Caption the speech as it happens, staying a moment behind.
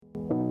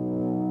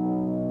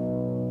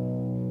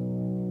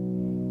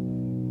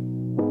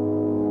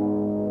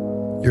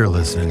You're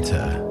listening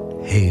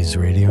to Hayes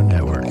Radio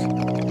Network,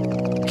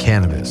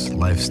 Cannabis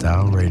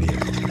Lifestyle Radio.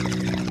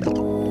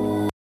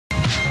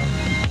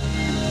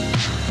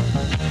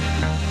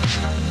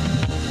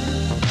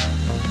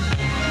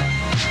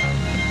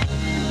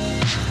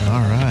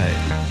 All right.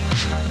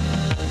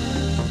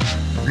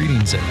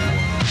 Greetings, everyone.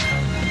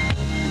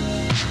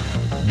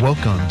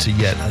 Welcome to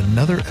yet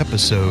another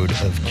episode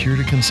of Cure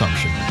to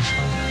Consumption.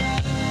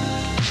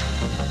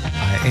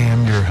 I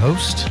am your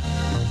host,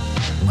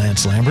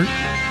 Lance Lambert.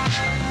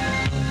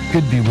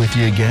 Good to be with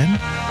you again.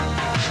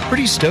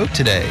 Pretty stoked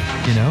today,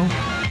 you know.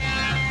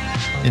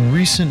 In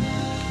recent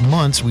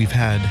months, we've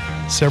had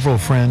several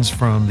friends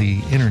from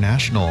the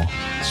international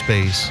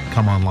space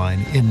come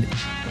online and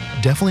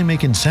definitely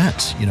making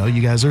sense. You know,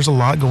 you guys, there's a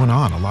lot going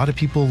on. A lot of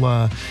people,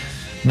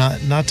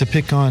 not to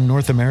pick on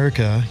North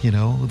America, you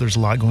know, there's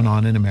a lot going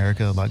on in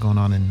America, a lot going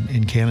on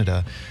in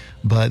Canada.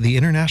 But the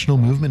international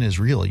movement is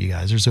real, you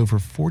guys. There's over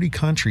 40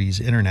 countries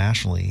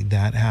internationally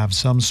that have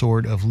some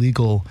sort of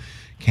legal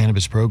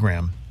cannabis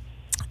program.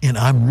 And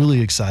I'm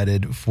really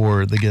excited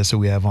for the guests that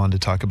we have on to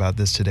talk about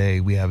this today.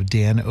 We have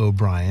Dan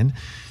O'Brien,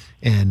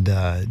 and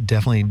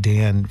definitely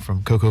Dan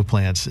from Cocoa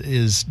Plants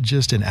is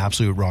just an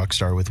absolute rock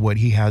star with what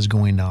he has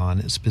going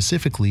on,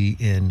 specifically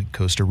in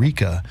Costa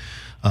Rica.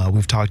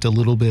 We've talked a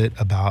little bit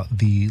about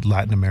the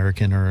Latin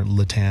American or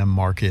LATAM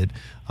market.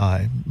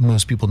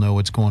 Most people know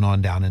what's going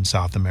on down in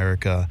South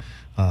America,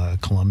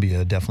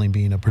 Colombia definitely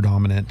being a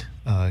predominant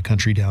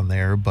country down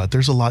there, but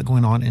there's a lot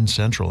going on in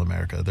Central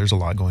America. There's a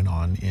lot going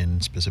on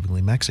in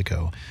specifically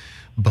Mexico.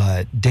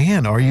 But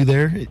Dan, are you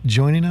there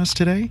joining us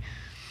today?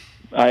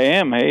 I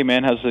am. Hey,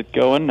 man, how's it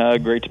going?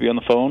 Great to be on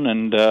the phone,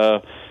 and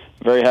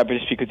very happy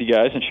to speak with you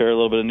guys and share a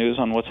little bit of news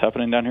on what's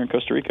happening down here in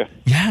Costa Rica.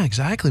 Yeah,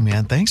 exactly,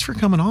 man. Thanks for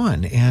coming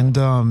on, and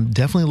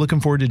definitely looking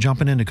forward to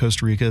jumping into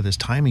Costa Rica. This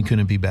timing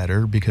couldn't be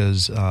better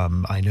because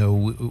I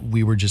know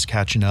we were just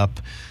catching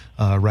up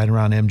right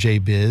around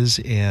MJ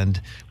Biz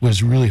and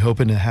was really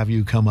hoping to have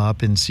you come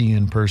up and see you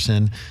in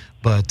person.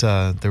 But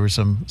there was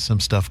some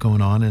stuff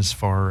going on as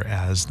far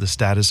as the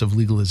status of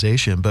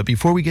legalization. But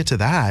before we get to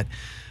that,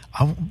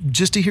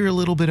 just to hear a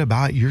little bit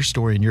about your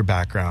story and your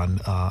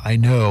background. I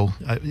know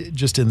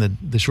just in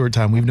the short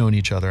time we've known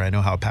each other, I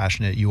know how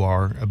passionate you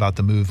are about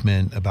the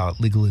movement, about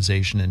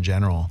legalization in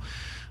general.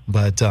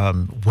 But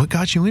what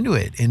got you into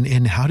it,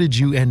 and how did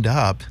you end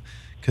up?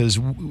 Because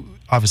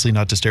obviously,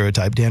 not to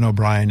stereotype, Dan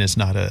O'Brien is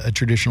not a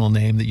traditional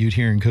name that you'd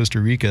hear in Costa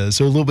Rica.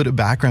 So a little bit of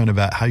background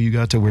about how you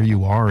got to where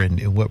you are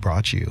and what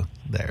brought you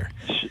there.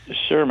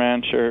 Sure,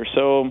 man, sure.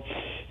 So,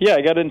 yeah,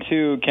 I got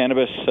into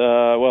cannabis.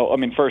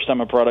 First,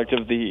 I'm a product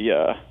of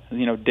the,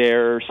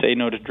 DARE, Say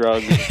No to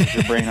Drugs, Get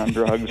Your Brain on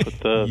Drugs with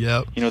the,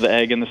 yep. The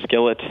egg in the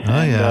skillet.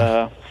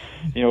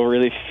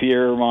 Really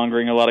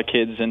fear-mongering a lot of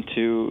kids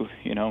into,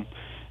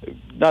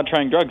 not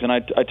trying drugs. And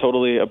I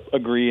totally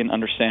agree and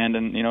understand.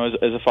 And,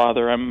 as a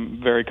father,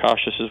 I'm very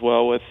cautious as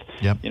well with,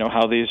 yep.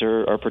 How these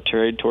are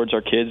portrayed towards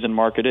our kids and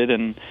marketed.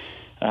 And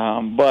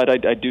but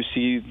I do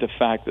see the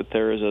fact that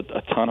there is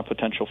a ton of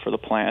potential for the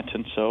plant.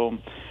 And so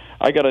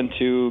I got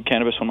into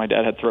cannabis when my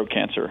dad had throat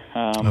cancer.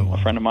 Wow. A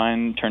friend of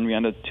mine turned me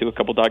on to a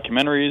couple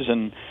documentaries,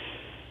 and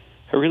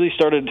I really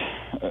started,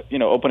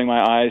 opening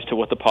my eyes to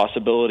what the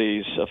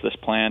possibilities of this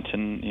plant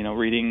and,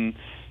 reading,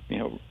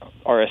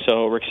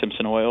 RSO, Rick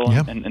Simpson oil,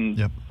 yep. and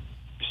yep.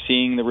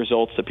 seeing the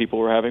results that people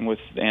were having with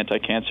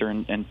anti-cancer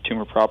and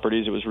tumor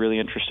properties. It was really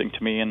interesting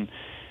to me, and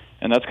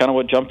that's kind of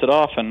what jumped it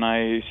off. And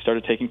I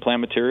started taking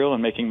plant material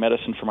and making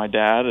medicine for my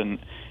dad, and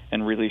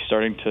really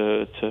starting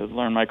to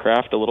learn my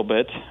craft a little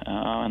bit.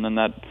 And then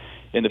that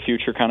in the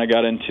future kind of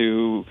got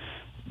into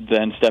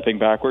then stepping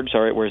backwards.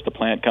 All right, where's the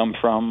plant come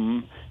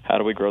from? How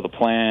do we grow the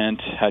plant?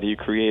 How do you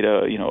create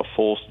a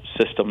full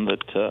system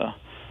that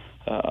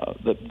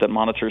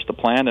monitors the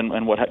plant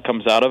and what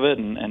comes out of it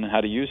and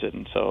how to use it?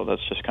 And so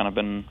that's just kind of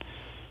been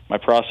my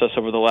process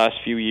over the last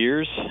few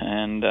years.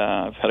 And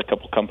I've had a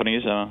couple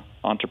companies,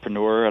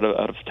 entrepreneur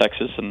out of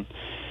Texas, and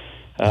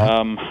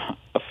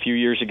a few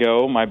years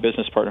ago, my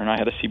business partner and I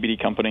had a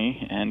CBD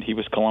company, and he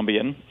was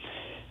Colombian.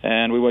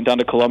 And we went down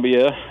to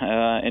Colombia,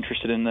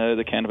 interested in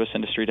the cannabis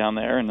industry down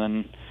there, and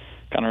then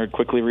kind of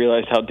quickly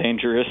realized how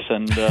dangerous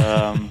and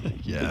yeah.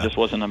 It just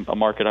wasn't a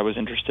market I was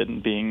interested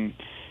in being,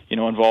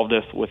 involved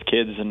with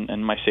kids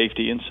and my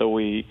safety. And so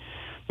we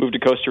moved to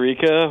Costa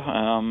Rica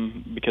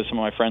because some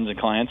of my friends and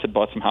clients had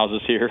bought some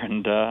houses here,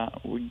 and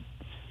we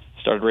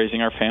started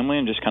raising our family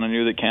and just kind of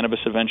knew that cannabis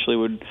eventually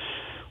would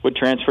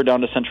transfer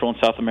down to Central and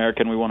South America,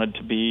 and we wanted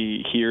to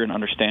be here and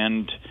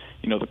understand,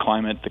 the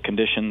climate, the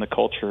condition, the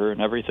culture,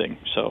 and everything.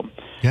 So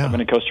yeah. I've been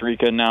in Costa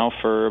Rica now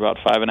for about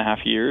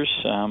 5.5 years.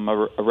 I'm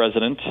a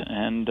resident,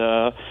 and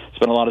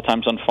spent a lot of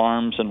times on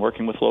farms and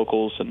working with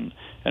locals and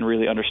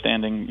really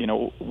understanding,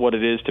 what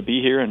it is to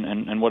be here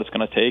and what it's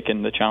going to take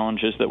and the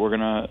challenges that we're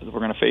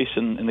gonna face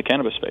in the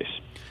cannabis space.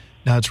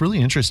 Now, it's really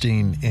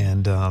interesting,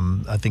 and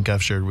I think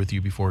I've shared with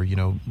you before,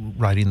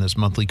 writing this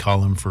monthly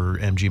column for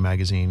MG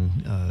Magazine,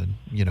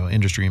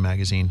 Industry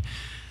Magazine.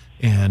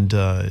 And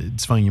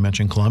it's funny you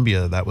mentioned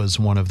Colombia. That was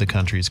one of the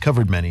countries,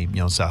 covered many,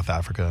 South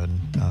Africa and,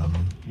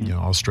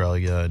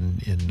 Australia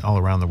and all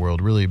around the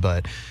world, really.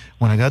 But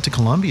when I got to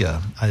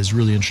Colombia, I was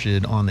really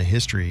interested on the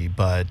history.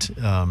 But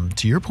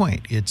to your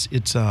point,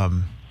 it's a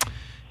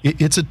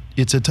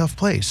tough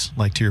place.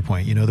 Like, to your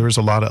point, there was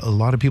a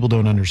lot of people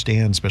don't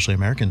understand, especially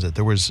Americans, that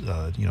there was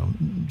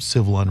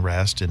civil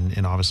unrest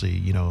and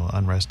obviously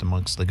unrest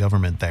amongst the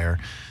government there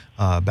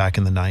back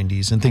in the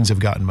 90s, and things have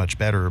gotten much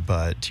better.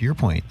 But to your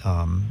point,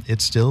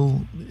 it's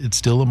still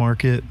a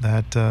market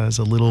that is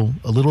a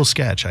little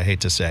sketch, I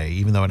hate to say,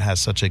 even though it has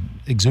such an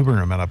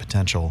exuberant amount of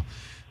potential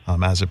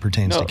as it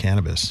pertains to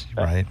cannabis,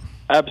 right?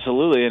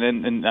 Absolutely,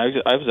 and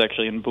I was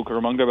actually in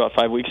Bucaramanga about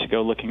 5 weeks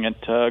ago, looking at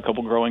a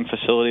couple growing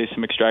facilities,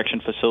 some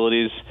extraction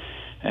facilities,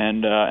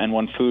 and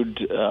one food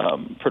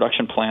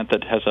production plant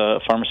that has a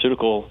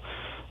pharmaceutical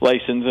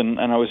license. And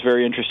I was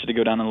very interested to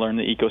go down and learn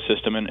the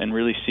ecosystem and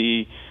really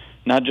see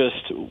not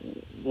just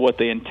what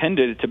they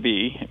intended it to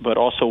be, but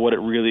also what it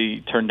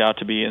really turned out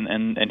to be,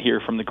 and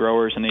hear from the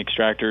growers and the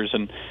extractors,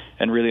 and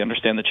really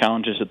understand the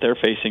challenges that they're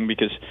facing.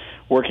 Because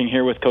working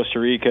here with Costa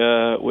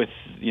Rica, with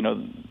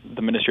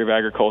the Ministry of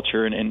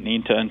Agriculture and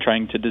INTA, and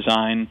trying to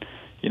design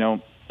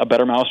a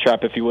better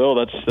mousetrap, if you will,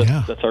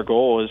 that's our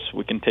goal. Is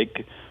we can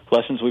take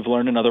lessons we've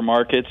learned in other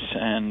markets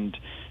and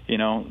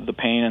the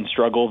pain and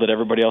struggle that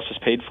everybody else has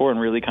paid for, and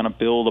really kind of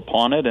build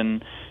upon it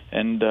and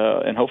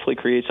hopefully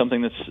create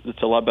something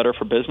that's a lot better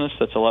for business,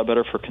 that's a lot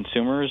better for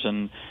consumers,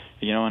 and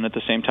at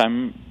the same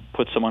time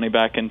put some money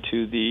back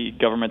into the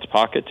government's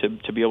pocket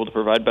to be able to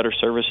provide better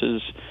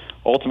services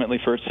ultimately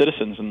for its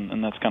citizens,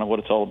 and that's kind of what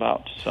it's all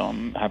about. So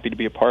I'm happy to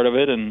be a part of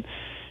it and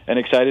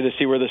excited to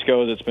see where this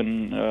goes. It's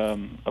been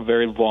a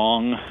very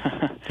long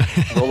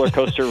roller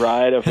coaster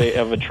ride of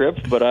a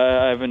trip, but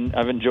I've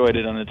enjoyed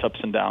it on its ups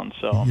and downs.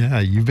 So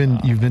yeah, you've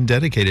been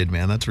dedicated,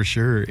 man. That's for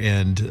sure.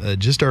 And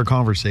just our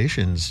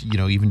conversations,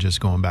 even just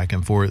going back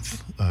and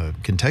forth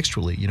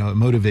contextually, it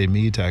motivated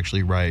me to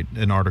actually write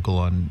an article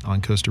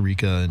on Costa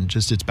Rica and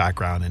just its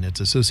background and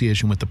its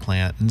association with the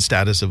plant and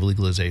status of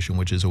legalization,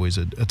 which is always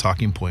a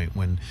talking point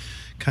when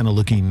kind of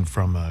looking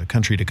from a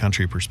country to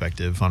country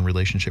perspective on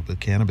relationship with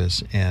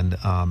cannabis. And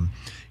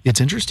it's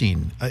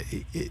interesting.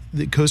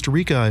 Costa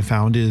Rica, I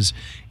found, it's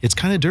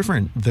kind of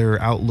different, their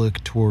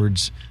outlook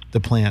towards the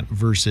plant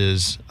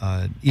versus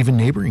even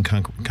neighboring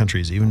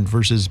countries, even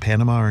versus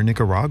Panama or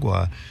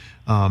Nicaragua.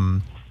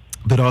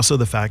 But also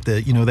the fact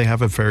that, they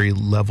have a very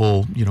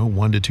level,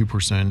 1% to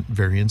 2%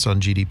 variance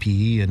on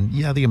GDP. And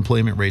yeah, the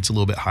employment rate's a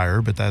little bit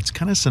higher, but that's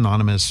kind of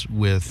synonymous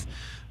with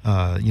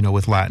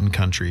with Latin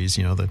countries,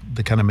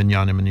 the kind of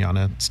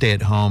manana, stay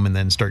at home and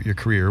then start your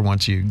career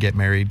once you get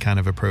married kind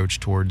of approach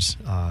towards,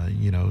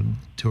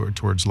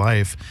 towards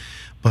life.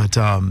 But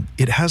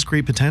it has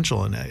great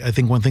potential. And I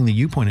think one thing that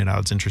you pointed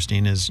out is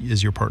interesting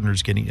is your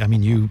partners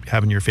you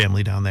having your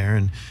family down there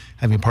and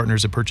having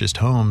partners that purchased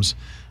homes.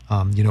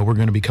 We're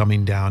going to be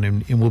coming down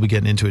and we'll be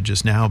getting into it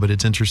just now, but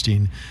it's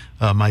interesting.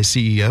 My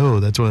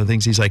CEO, that's one of the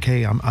things, he's like,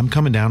 hey, I'm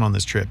coming down on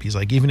this trip. He's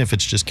like, even if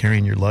it's just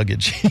carrying your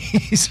luggage,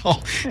 he's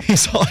all,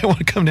 I want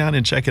to come down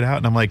and check it out.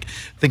 And I'm like,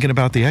 thinking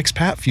about the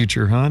expat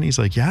future, huh? And he's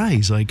like, yeah,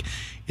 he's like,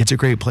 it's a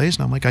great place.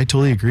 And I'm like, I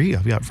totally agree.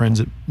 I've got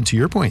friends to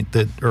your point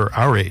that are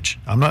our age.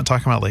 I'm not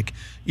talking about 50s,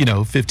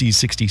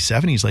 60s,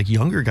 70s, like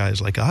younger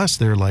guys like us.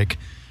 They're like,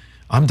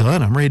 I'm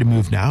done. I'm ready to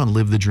move now and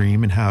live the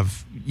dream and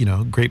have,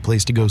 great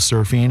place to go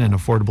surfing, an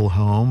affordable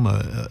home,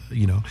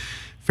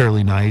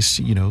 fairly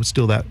nice,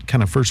 still that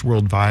kind of first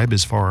world vibe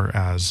as far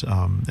as,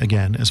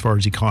 as far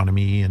as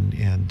economy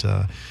and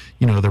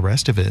the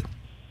rest of it.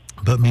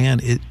 But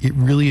man, it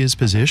really is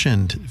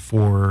positioned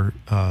for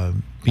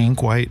being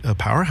quite a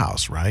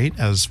powerhouse, right?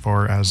 As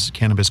far as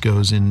cannabis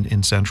goes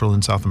in Central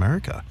and South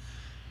America.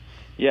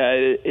 Yeah,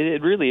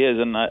 it really is.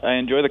 And I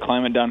enjoy the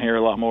climate down here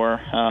a lot more.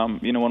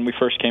 When we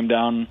first came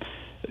down,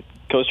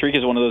 Costa Rica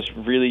is one of those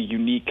really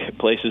unique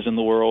places in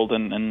the world,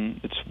 and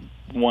it's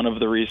one of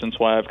the reasons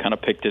why I've kind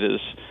of picked it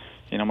as,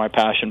 my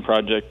passion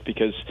project,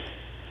 because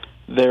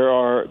there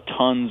are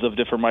tons of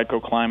different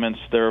microclimates.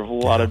 There are a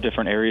lot of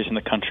different areas in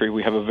the country.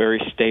 We have a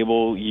very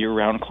stable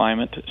year-round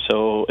climate,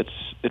 so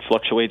it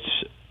fluctuates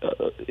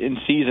in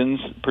seasons,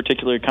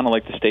 particularly kind of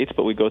like the States,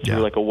 but we go through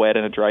like a wet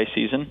and a dry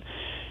season.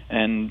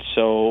 And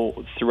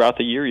so throughout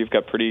the year, you've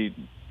got pretty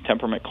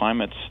temperate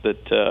climates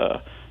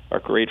that are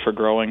great for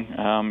growing.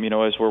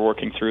 As we're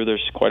working through,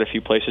 there's quite a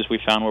few places we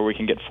found where we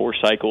can get 4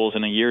 cycles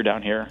in a year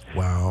down here.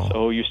 Wow.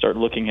 So you start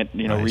looking at,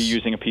 nice.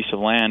 Reusing a piece of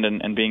land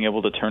and being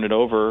able to turn it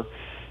over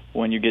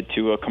when you get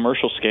to a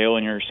commercial scale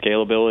and your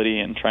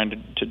scalability and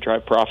trying to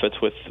drive profits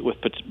with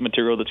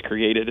material that's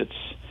created.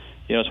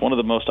 It's one of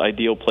the most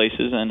ideal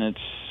places, and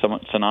it's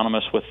somewhat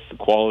synonymous with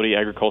quality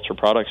agriculture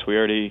products. We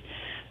already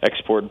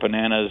export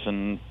bananas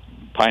and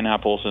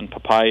pineapples and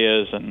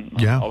papayas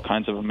and all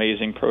kinds of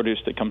amazing produce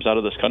that comes out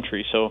of this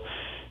country. So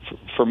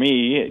for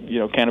me,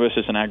 cannabis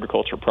is an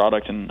agriculture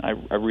product, and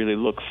I really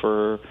look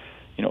for,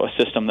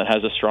 a system that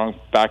has a strong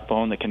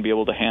backbone that can be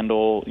able to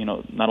handle,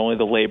 not only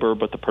the labor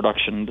but the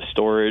production, the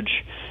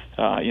storage.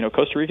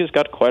 Costa Rica's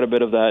got quite a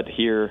bit of that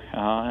here,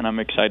 and I'm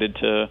excited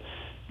to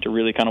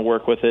really kind of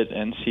work with it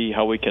and see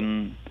how we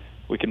can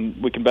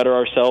better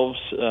ourselves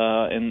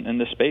in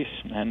this space,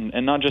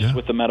 and not just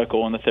with the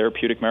medical and the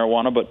therapeutic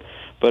marijuana,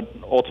 but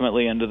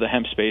ultimately into the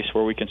hemp space,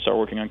 where we can start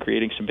working on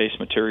creating some base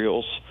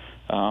materials,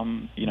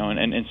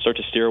 and start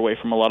to steer away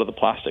from a lot of the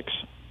plastics.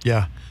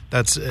 Yeah,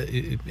 that's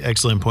an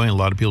excellent point. A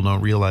lot of people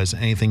don't realize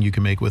anything you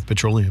can make with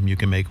petroleum, you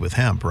can make with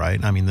hemp,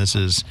 right? I mean,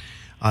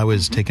 I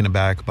was taken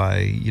aback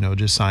by,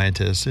 just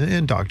scientists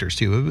and doctors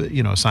too,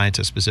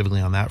 scientists specifically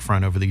on that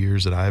front over the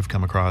years that I've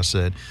come across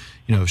that,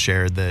 have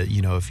shared that,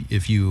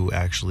 if you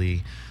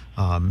actually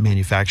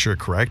manufacture it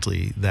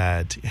correctly,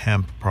 that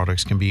hemp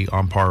products can be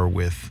on par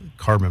with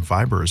carbon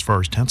fiber as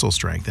far as tensile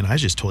strength. And I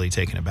was just totally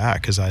taken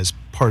aback because I was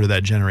part of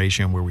that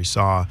generation where we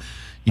saw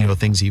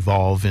things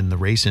evolve in the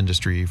race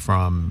industry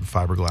from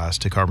fiberglass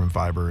to carbon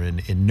fiber,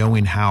 and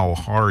knowing how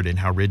hard and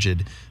how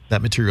rigid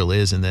that material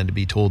is, and then to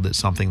be told that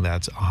something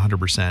that's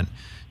 100%,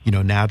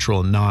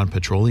 natural and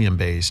non-petroleum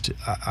based,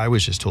 I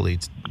was just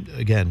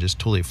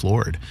totally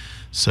floored.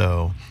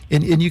 So,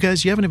 and you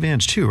guys, you have an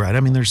advantage too, right? I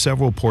mean, there's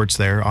several ports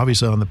there.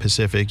 Obviously, on the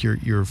Pacific,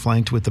 you're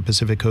flanked with the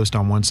Pacific coast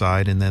on one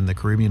side, and then the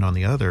Caribbean on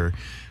the other.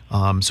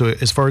 So,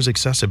 as far as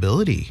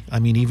accessibility, I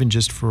mean, even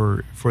just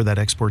for that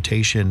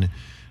exportation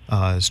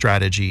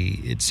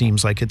strategy, it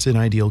seems like it's an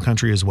ideal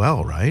country as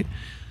well, right?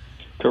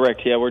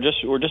 Correct. Yeah, we're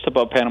just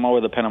above Panama,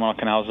 where the Panama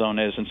Canal Zone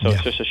is, and so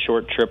it's just a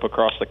short trip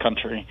across the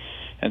country.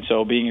 And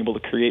so being able to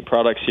create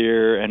products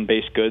here and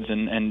base goods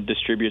and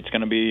distribute is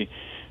going to be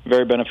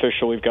very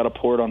beneficial. We've got a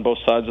port on both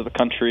sides of the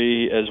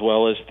country, as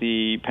well as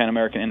the Pan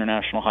American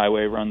International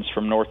Highway runs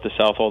from north to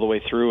south all the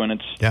way through,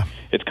 and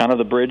it's kind of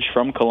the bridge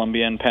from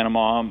Colombia and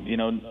Panama,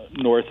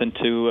 north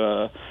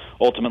into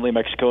ultimately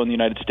Mexico and the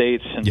United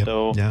States. And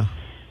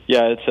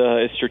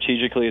it's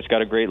strategically, it's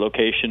got a great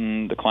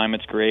location. The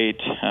climate's great.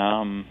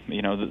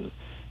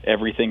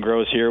 Everything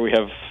grows here. We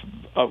have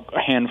a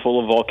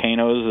handful of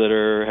volcanoes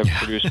that have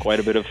produced quite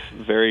a bit of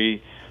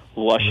very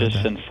luscious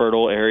and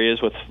fertile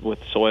areas with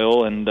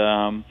soil,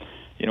 and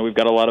we've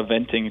got a lot of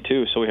venting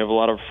too. So we have a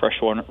lot of fresh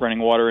running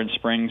water in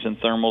springs and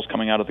thermals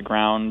coming out of the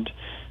ground.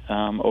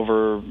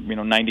 Over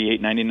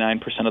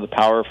 99% of the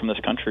power from this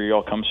country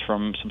all comes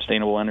from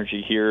sustainable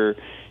energy here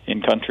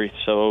in country.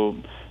 So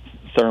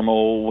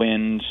thermal,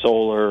 wind,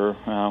 solar,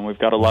 we've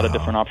got a lot of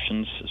different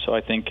options. So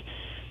I think,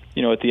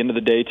 at the end of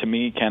the day, to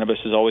me, cannabis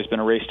has always been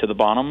a race to the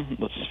bottom.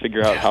 Let's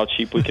figure out how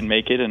cheap we can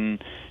make it,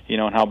 and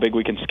and how big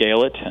we can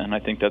scale it. And I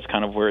think that's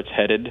kind of where it's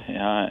headed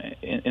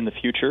in the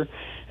future.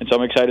 And so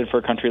I'm excited for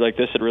a country like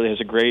this that really has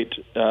a great,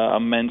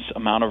 immense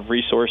amount of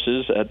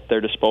resources at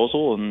their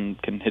disposal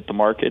and can hit the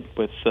market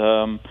with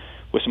some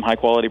high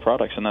quality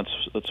products. And that's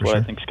what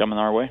I think is coming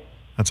our way.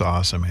 That's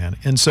awesome, man.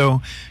 And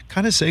so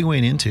kind of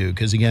segueing into,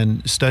 because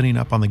again, studying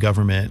up on the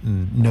government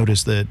and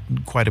noticed that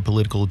quite a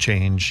political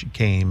change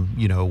came,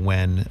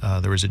 when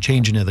there was a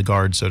changing of the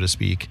guard, so to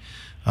speak,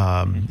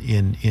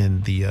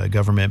 in the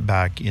government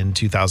back in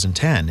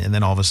 2010. And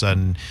then all of a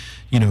sudden,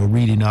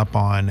 reading up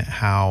on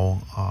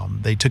how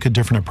they took a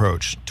different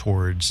approach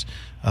towards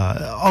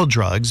all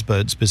drugs,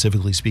 but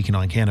specifically speaking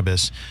on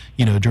cannabis,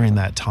 during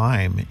that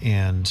time,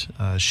 and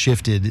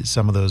shifted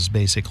some of those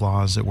basic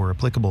laws that were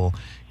applicable.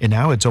 And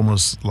now it's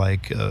almost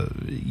like,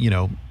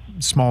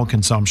 small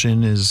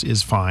consumption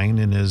is fine,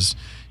 and is,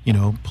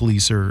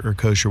 police are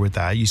kosher with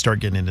that. You start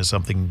getting into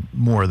something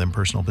more than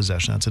personal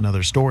possession. That's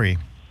another story.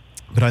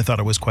 But I thought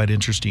it was quite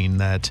interesting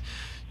that,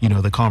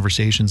 the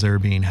conversations that are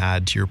being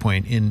had, to your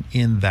point,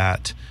 in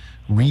that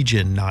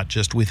region, not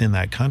just within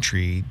that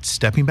country,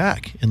 stepping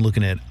back and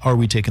looking at, are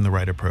we taking the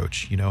right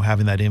approach?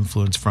 Having that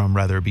influence from,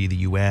 rather it be the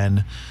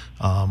UN,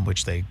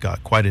 which they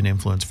got quite an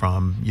influence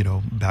from,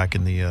 back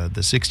in the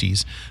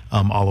 60s,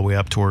 all the way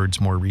up towards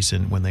more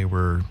recent when they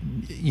were,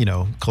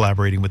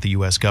 collaborating with the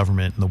U.S.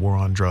 government in the war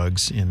on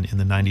drugs in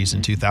the 90s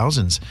and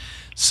 2000s.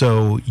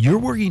 So you're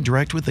working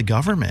direct with the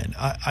government.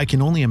 I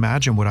can only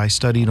imagine what I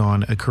studied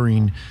on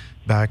occurring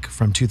back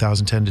from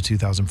 2010 to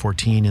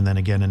 2014, and then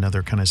again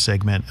another kind of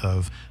segment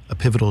of a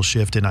pivotal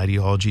shift in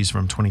ideologies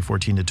from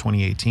 2014 to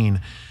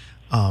 2018.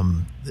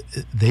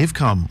 They've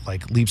come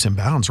like leaps and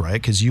bounds, right?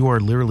 Because you are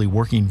literally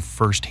working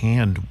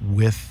firsthand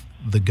with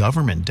the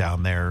government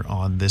down there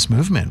on this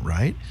movement,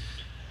 right?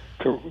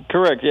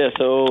 Correct. Yeah.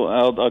 So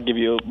I'll give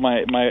you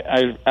my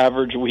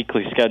average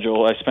weekly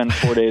schedule. I spend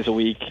 4 days a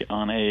week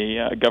on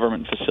a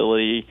government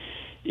facility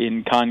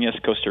in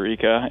Cañas, Costa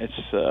Rica. It's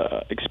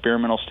an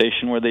experimental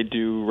station where they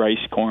do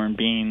rice, corn,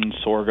 beans,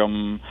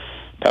 sorghum,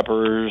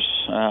 peppers,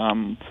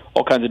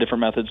 all kinds of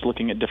different methods,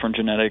 looking at different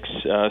genetics,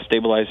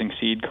 stabilizing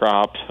seed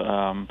crop,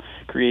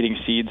 creating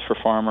seeds for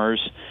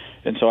farmers.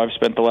 And so I've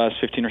spent the last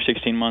 15 or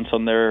 16 months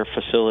on their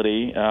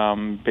facility,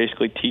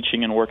 basically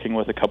teaching and working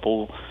with a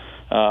couple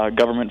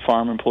government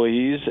farm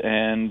employees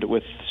and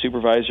with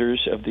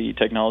supervisors of the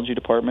technology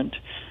department,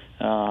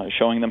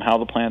 showing them how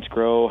the plants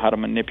grow, how to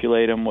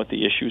manipulate them, what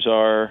the issues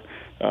are,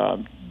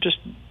 just,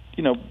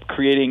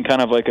 creating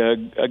kind of like a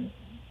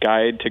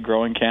guide to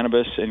growing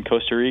cannabis in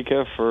Costa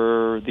Rica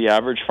for the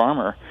average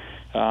farmer.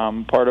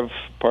 Part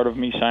of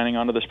me signing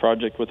onto this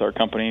project with our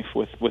company,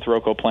 with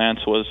Rocco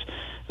Plants, was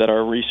that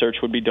our research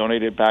would be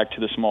donated back to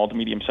the small to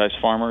medium-sized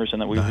farmers,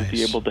 and that we would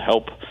be able to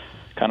help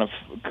kind of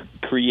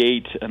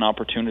create an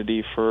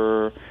opportunity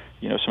for,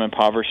 some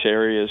impoverished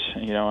areas.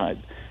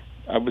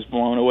 I was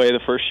blown away the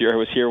first year I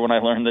was here when I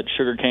learned that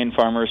sugarcane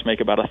farmers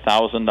make about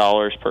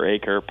 $1,000 per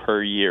acre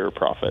per year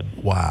profit.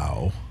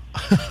 Wow.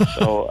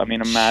 So,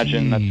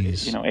 imagine that,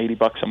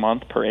 $80 a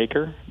month per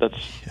acre. That's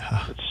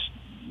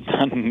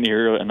not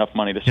near enough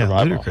money to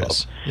survive off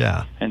of.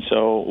 Yeah. And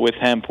so with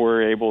hemp,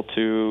 we're able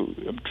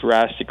to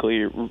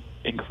drastically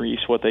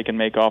increase what they can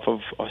make off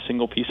of a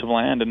single piece of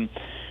land. And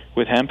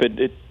with hemp,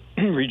 it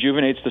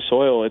rejuvenates the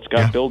soil. It's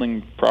got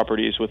building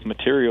properties with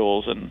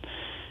materials, and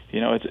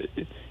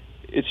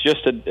it's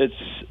just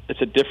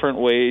a different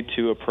way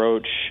to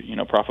approach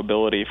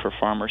profitability for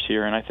farmers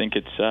here. And I think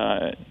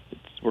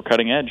we're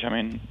cutting edge.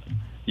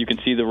 You can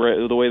see the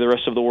way the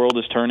rest of the world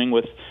is turning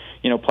with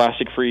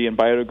plastic-free and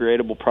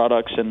biodegradable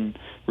products, and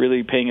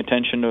really paying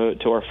attention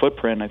to our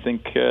footprint. I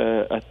think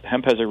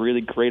hemp has a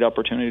really great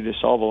opportunity to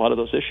solve a lot of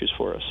those issues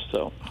for us.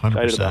 So 100%.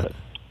 Excited about it.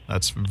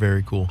 That's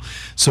very cool.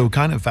 So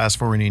kind of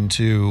fast-forwarding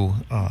to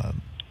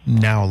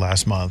now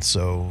last month,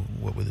 so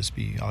what would this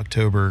be,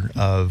 October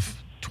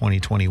of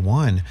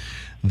 2021,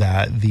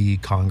 that the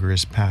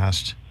Congress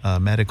passed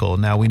medical.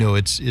 Now we know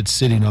it's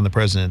sitting on the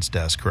president's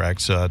desk,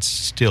 correct? So that's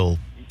still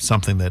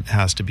something that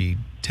has to be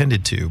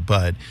tended to,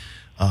 but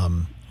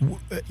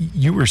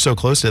you were so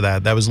close to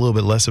that. That was a little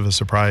bit less of a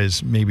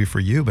surprise maybe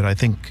for you, but I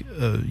think,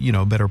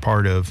 a better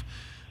part of,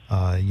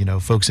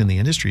 folks in the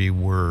industry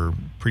were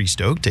pretty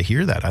stoked to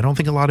hear that. I don't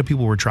think a lot of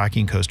people were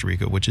tracking Costa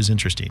Rica, which is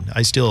interesting.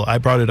 I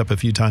brought it up a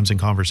few times in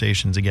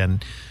conversations,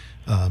 again,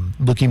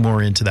 looking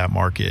more into that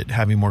market,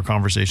 having more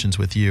conversations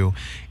with you.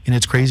 And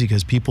it's crazy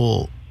because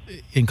people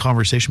in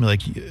conversation be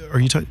like, are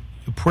you talking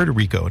Puerto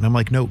Rico? And I'm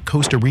like, no,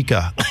 Costa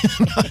Rica,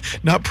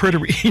 not Puerto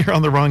Rico. You're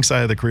on the wrong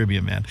side of the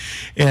Caribbean, man.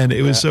 And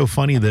it was so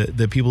funny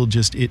that people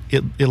just, it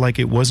like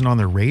it wasn't on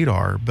their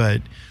radar,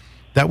 but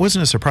that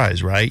wasn't a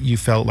surprise, right? You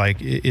felt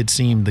like it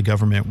seemed the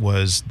government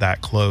was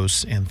that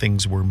close and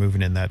things were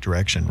moving in that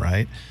direction,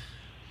 right?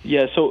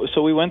 Yeah,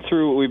 so we went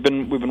through. We've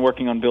been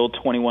working on Bill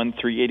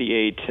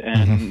 21388,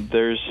 and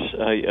there's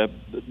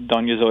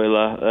Doña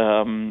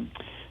Zoila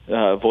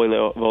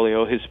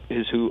Volio,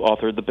 is who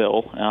authored the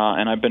bill,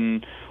 and I've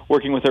been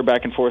working with her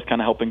back and forth,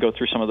 kind of helping go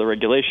through some of the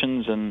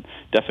regulations and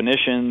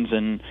definitions,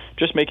 and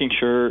just making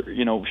sure.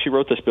 She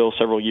wrote this bill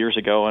several years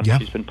ago, and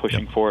she's been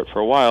pushing for it for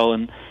a while,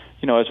 and.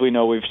 As we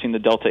know, we've seen the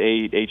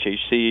Delta-8,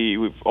 HHC,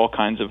 we've all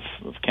kinds of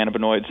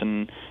cannabinoids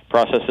and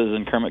processes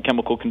and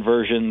chemical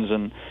conversions,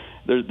 and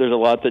there's a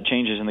lot that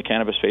changes in the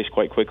cannabis space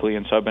quite quickly,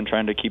 and so I've been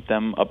trying to keep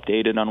them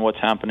updated on what's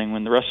happening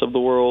in the rest of the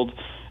world,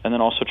 and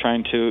then also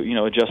trying to,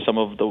 adjust some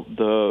of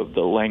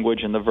the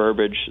language and the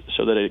verbiage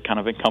so that it kind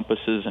of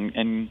encompasses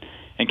and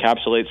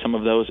encapsulates some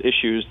of those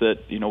issues that,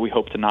 we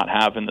hope to not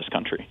have in this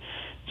country.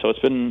 So it's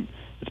been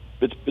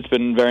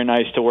very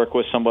nice to work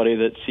with somebody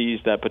that sees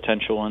that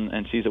potential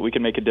and sees that we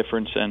can make a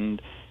difference and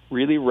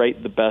really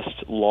write the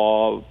best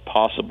law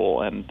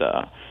possible. And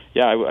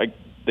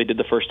they did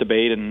the first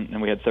debate, and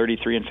we had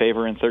 33 in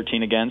favor and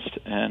 13 against.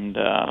 And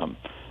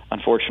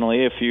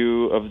unfortunately, a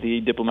few of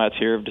the diplomats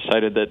here have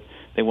decided that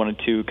they wanted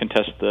to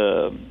contest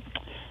the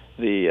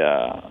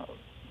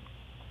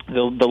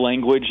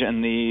language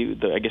and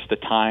the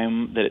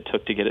time that it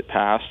took to get it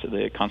passed,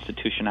 the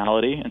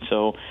constitutionality, and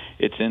so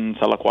it's in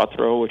Sala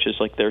Cuatro, which is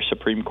like their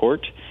Supreme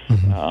Court.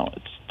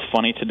 It's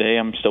funny today.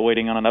 I'm still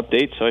waiting on an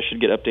update, so I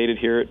should get updated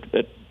here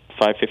at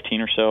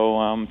 5:15 or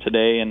so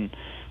today, and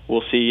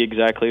we'll see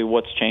exactly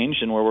what's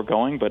changed and where we're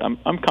going. But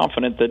I'm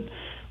confident that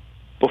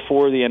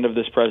before the end of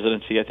this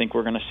presidency, I think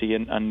we're going to see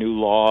a new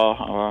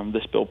law,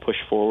 this bill push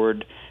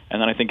forward.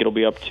 And then I think it'll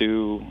be up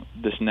to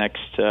this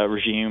next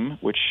regime,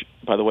 which,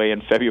 by the way,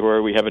 in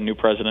February we have a new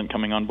president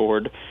coming on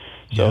board.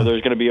 So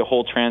there's going to be a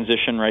whole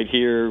transition right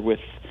here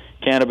with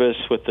cannabis,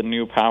 with the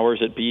new powers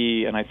that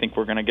be, and I think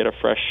we're going to get a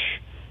fresh,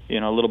 a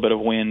little bit of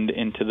wind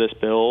into this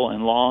bill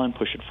and law and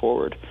push it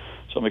forward.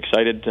 So I'm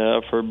excited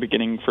for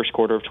beginning first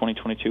quarter of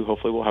 2022.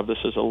 Hopefully we'll have this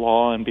as a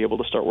law and be able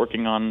to start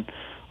working on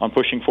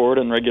pushing forward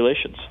and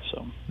regulations.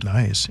 So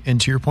nice.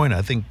 And to your point,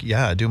 I think,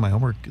 doing my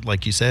homework,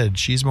 like you said,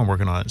 she's been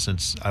working on it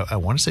since, I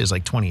want to say it's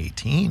like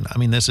 2018. I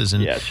mean, this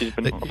isn't... Yeah, she's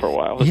been for a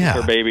while. This is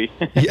her baby.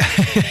 Yeah,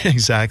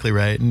 exactly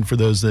right. And for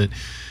those that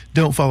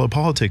don't follow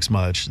politics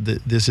much,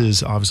 this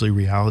is obviously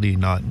reality,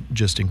 not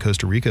just in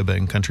Costa Rica, but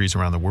in countries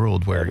around the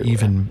world where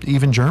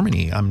even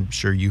Germany, I'm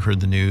sure you heard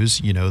the news,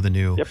 the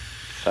new... Yep.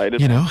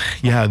 Excited.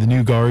 The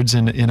new guards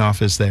in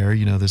office there,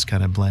 this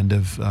kind of blend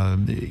of,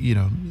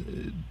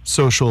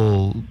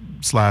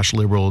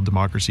 social/liberal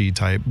democracy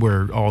type,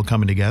 we're all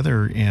coming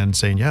together and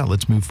saying,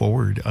 let's move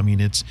forward. I mean,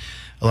 it's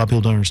a lot of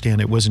people don't understand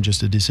it wasn't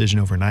just a decision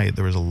overnight.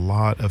 There was a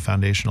lot of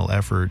foundational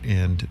effort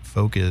and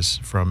focus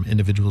from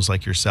individuals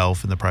like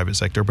yourself in the private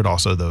sector, but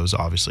also those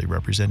obviously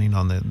representing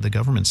on the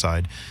government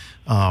side.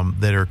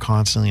 that are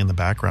constantly in the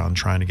background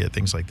trying to get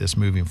things like this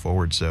moving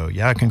forward. So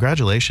yeah,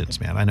 congratulations,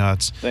 man. I know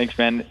thanks,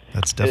 man.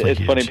 That's definitely it's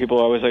huge. Funny, people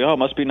are always like, oh, it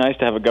must be nice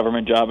to have a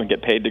government job and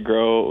get paid to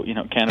grow,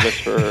 cannabis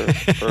for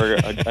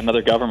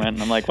another government.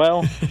 And I'm like,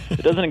 well,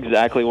 it doesn't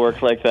exactly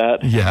work like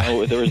that.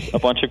 Yeah. There was a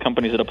bunch of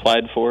companies that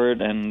applied for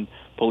it, and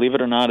believe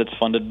it or not, it's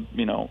funded,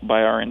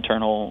 by our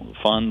internal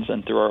funds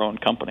and through our own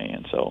company.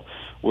 And so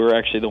we're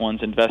actually the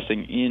ones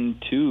investing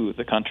into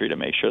the country to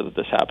make sure that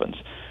this happens.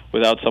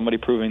 Without somebody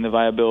proving the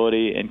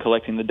viability and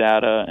collecting the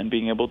data and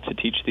being able to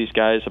teach these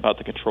guys about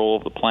the control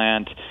of the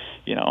plant,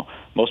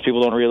 most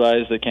people don't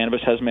realize that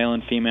cannabis has male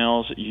and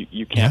females.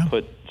 You can't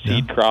put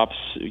seed crops,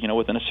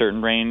 within a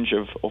certain range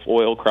of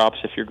oil crops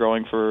if you're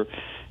growing for,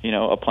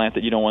 a plant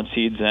that you don't want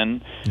seeds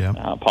in.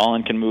 Yeah.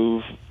 Pollen can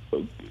move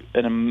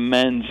an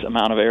immense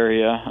amount of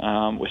area,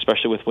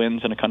 especially with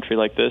winds in a country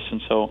like this.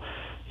 And so,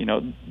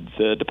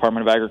 the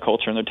Department of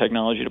Agriculture and their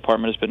technology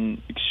department has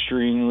been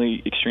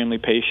extremely, extremely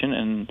patient,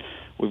 and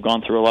we've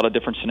gone through a lot of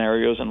different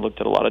scenarios and looked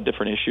at a lot of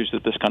different issues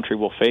that this country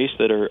will face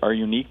that are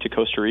unique to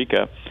Costa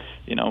Rica.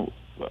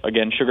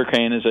 Again,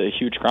 sugarcane is a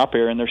huge crop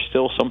here, and there's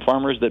still some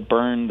farmers that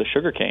burn the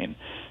sugarcane.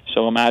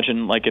 So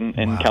imagine, like in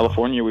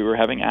California, we were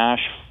having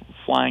ash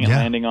flying and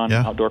landing on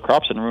outdoor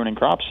crops and ruining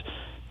crops.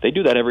 They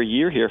do that every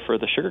year here for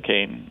the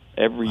sugarcane,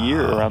 every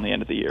year around the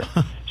end of the year.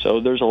 So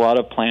there's a lot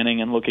of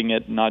planning and looking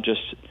at not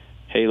just,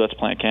 hey, let's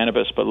plant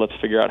cannabis, but let's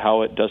figure out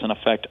how it doesn't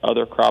affect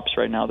other crops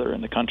right now that are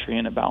in the country,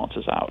 and it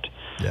balances out.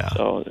 Yeah.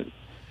 So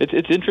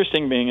it's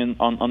interesting being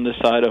on this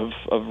side of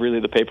really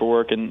the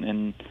paperwork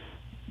and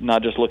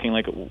not just looking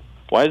like,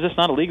 why is this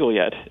not illegal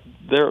yet?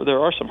 There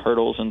are some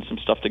hurdles and some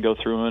stuff to go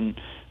through,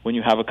 and when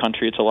you have a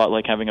country, it's a lot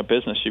like having a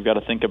business. You've got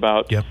to think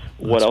about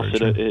what else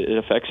it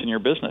affects in your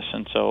business.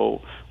 And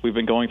so we've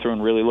been going through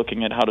and really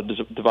looking at how to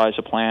devise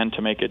a plan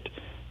to make it,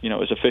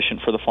 as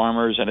efficient for the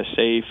farmers and as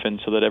safe,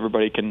 and so that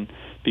everybody can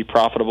be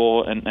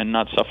profitable and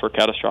not suffer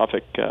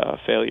catastrophic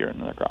failure in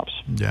their crops.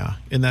 Yeah,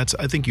 and I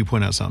think you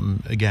point out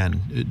something,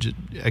 again,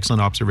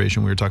 excellent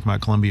observation. We were talking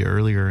about Colombia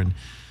earlier, and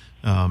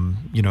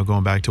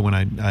going back to when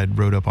I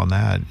wrote up on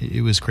that,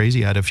 it was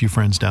crazy. I had a few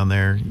friends down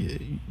there,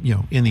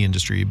 in the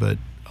industry, but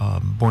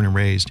born and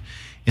raised,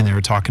 and they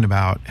were talking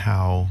about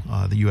how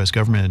the U.S.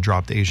 government had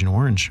dropped Asian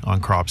orange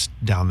on crops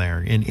down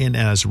there. And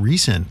as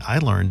recent, I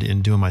learned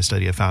in doing my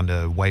study, I found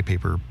a white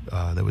paper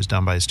that was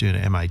done by a student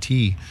at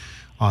MIT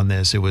on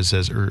this. It was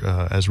as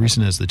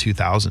recent as the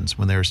 2000s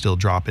when they were still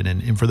dropping.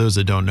 And for those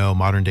that don't know,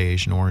 modern day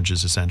Asian orange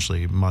is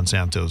essentially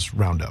Monsanto's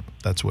Roundup.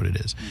 That's what it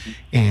is. Mm-hmm.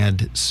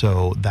 And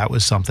so that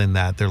was something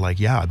that they're like,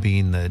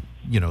 being that,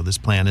 this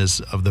plant is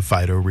of the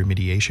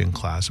phytoremediation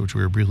class, which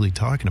we were briefly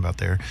talking about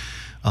there.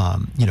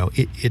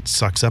 It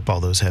sucks up all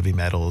those heavy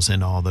metals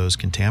and all those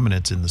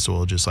contaminants in the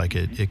soil, just like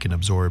it can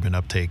absorb and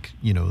uptake,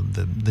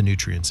 the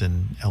nutrients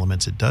and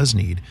elements it does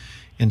need.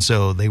 And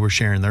so they were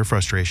sharing their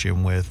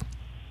frustration with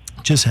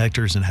just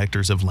hectares and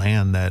hectares of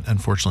land that,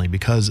 unfortunately,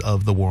 because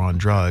of the war on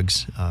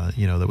drugs,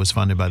 that was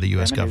funded by the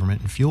U.S.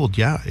 government and fueled,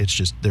 it's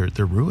just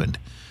they're ruined,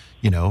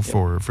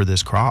 for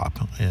this crop.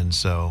 And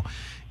so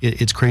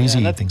it's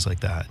crazy, things like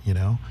that,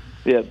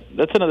 Yeah,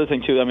 that's another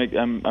thing too.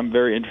 I'm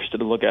very interested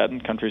to look at in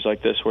countries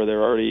like this where there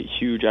are already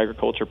huge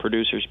agriculture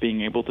producers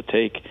being able to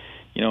take,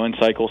 and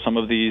cycle some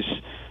of these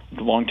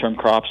long-term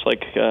crops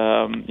like,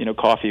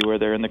 coffee, where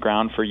they're in the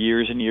ground for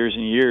years and years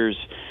and years.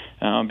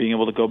 Being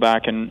able to go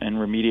back and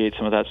remediate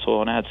some of that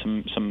soil and add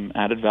some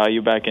added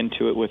value back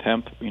into it with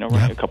hemp,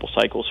 running a couple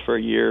cycles for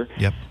a year.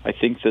 Yep. I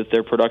think that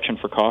their production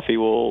for coffee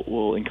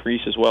will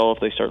increase as well if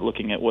they start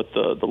looking at what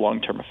the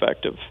long-term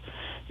effect of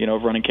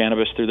running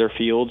cannabis through their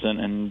fields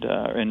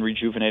and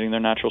rejuvenating their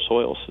natural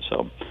soils.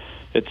 So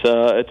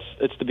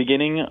it's the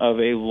beginning of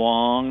a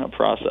long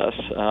process,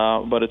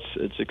 but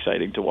it's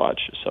exciting to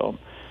watch. So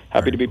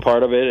happy to be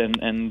part of it,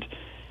 and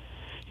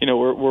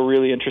we're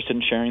really interested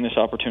in sharing this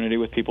opportunity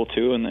with people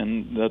too,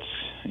 and that's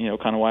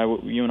kind of why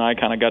you and I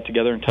kind of got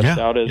together and touched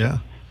out.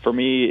 For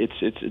me,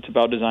 it's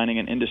about designing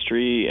an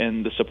industry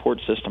and the support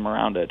system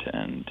around it.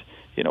 And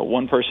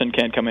one person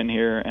can't come in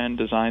here and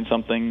design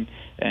something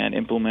and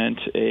implement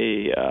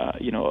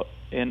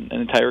an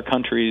entire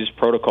country's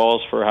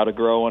protocols for how to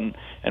grow and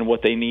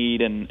what they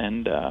need.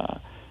 And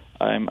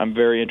I'm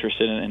very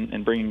interested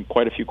in bringing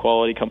quite a few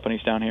quality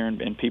companies down here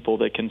and people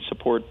that can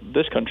support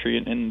this country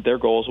in their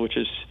goals, which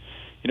is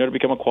to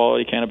become a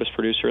quality cannabis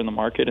producer in the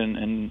market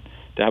and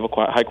to have a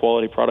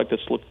high-quality product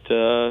that's looked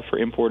for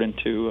import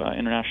into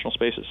international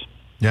spaces.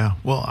 Yeah,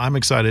 well, I'm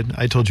excited.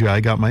 I told you I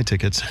got my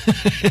tickets.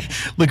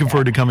 Looking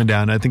forward to coming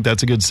down. I think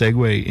that's a good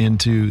segue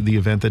into the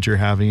event that you're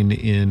having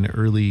in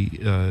early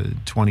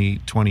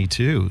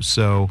 2022.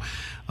 So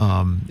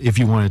if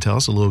you want to tell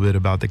us a little bit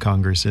about the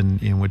Congress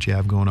and what you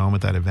have going on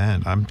with that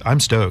event. I'm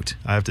stoked.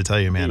 I have to tell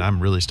you, man, I'm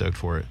really stoked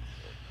for it.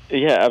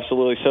 Yeah,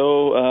 absolutely.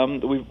 So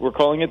we're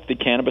calling it the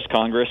Cannabis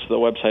Congress. The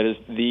website is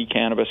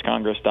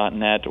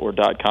thecannabiscongress.net or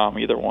 .com,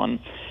 either one.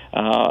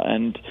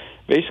 And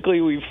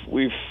basically,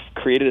 we've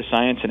created a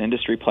science and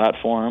industry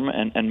platform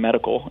and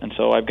medical. And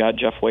so I've got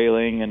Jeff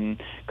Whaling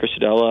and Chris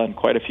Udella and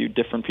quite a few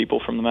different people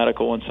from the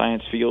medical and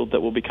science field that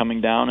will be coming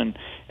down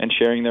and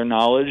sharing their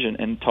knowledge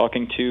and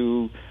talking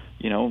to,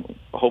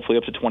 hopefully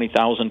up to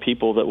 20,000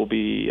 people that will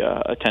be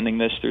attending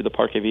this through the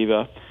Parque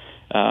Viva.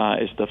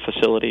 Is the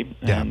facility,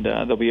 and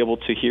they'll be able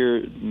to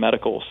hear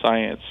medical,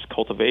 science,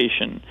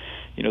 cultivation,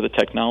 the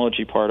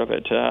technology part of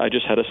it. I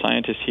just had a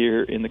scientist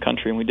here in the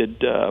country, and we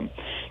did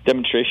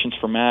demonstrations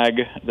for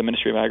MAG, the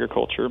Ministry of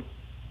Agriculture,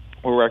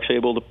 where we're actually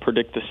able to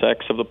predict the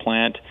sex of the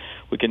plant.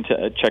 We can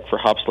check for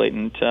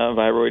hops-latent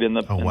viroid in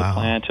the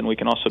plant, and we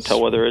can also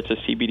tell whether it's a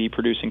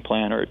CBD-producing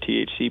plant or a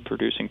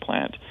THC-producing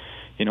plant,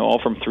 all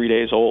from 3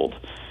 days old.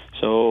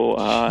 So,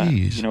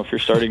 if you're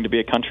starting to be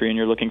a country and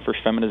you're looking for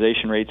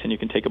feminization rates, and you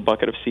can take a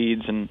bucket of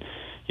seeds and,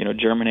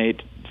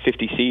 germinate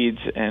 50 seeds,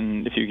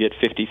 and if you get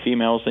 50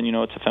 females, then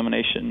it's a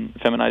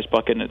feminized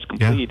bucket and it's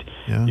complete.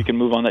 Yeah. You can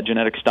move on that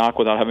genetic stock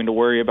without having to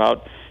worry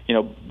about,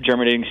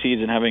 germinating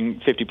seeds and having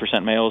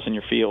 50% males in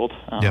your field.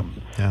 So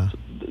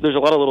there's a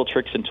lot of little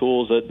tricks and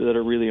tools that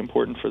are really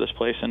important for this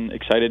place, and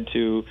excited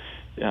to,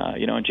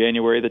 in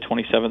January the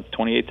 27th,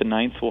 28th, and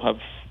 9th, we'll have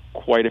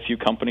quite a few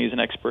companies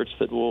and experts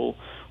that will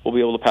be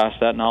able to pass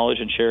that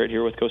knowledge and share it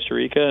here with Costa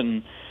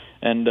Rica,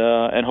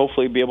 and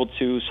hopefully be able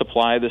to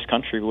supply this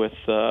country with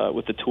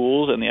the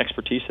tools and the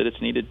expertise that it's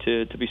needed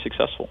to be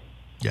successful.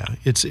 Yeah,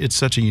 it's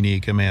such a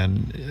unique,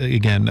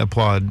 again,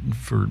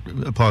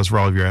 applause for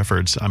all of your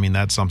efforts. I mean,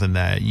 that's something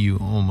that you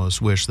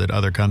almost wish that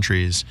other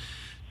countries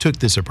took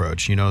this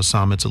approach.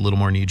 Some it's a little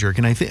more knee-jerk,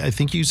 and I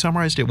think you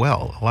summarized it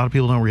well. A lot of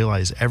people don't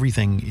realize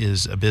everything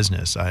is a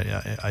business.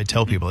 I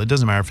tell people it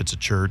doesn't matter if it's a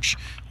church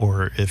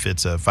or if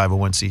it's a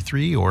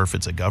 501c3 or if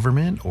it's a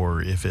government or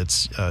if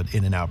it's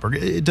In-N-Out Burger.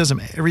 It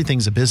doesn't.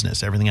 Everything's a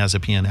business. Everything has a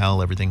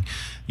P&L. Everything,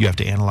 you have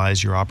to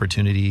analyze your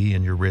opportunity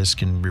and your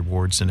risk and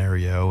reward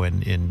scenario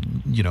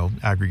and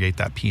aggregate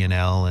that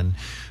P&L and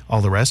all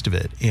the rest of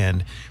it.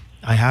 And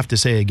I have to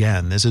say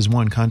again, this is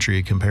one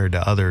country compared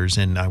to others,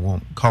 and I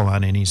won't call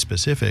out any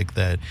specific,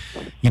 that,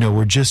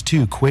 we're just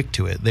too quick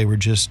to it. They were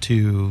just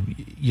too,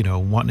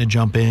 wanting to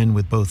jump in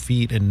with both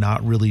feet and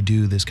not really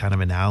do this kind of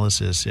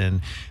analysis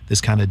and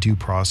this kind of due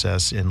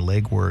process and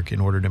legwork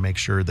in order to make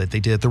sure that they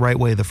did it the right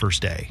way the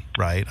first day,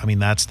 right? I mean,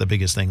 that's the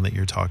biggest thing that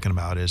you're talking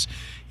about is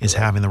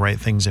having the right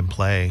things in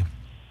play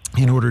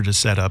in order to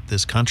set up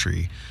this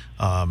country.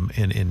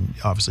 And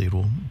obviously it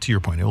will, to your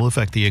point, it will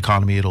affect the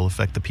economy, it'll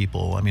affect the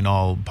people. I mean,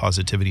 all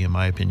positivity in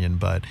my opinion,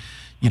 but,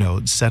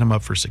 set them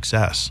up for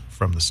success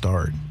from the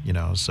start,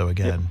 So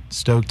again,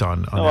 stoked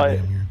on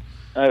everything here.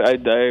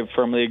 I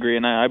firmly agree,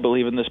 and I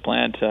believe in this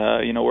plant.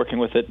 Working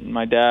with it,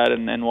 my dad,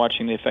 and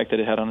watching the effect that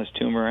it had on his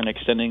tumor and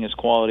extending his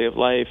quality of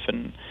life,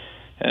 and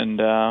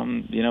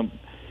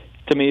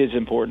to me is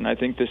important. I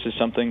think this is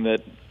something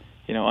that,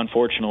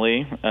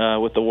 unfortunately,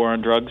 with the war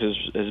on drugs,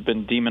 has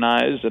been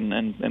demonized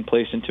and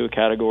placed into a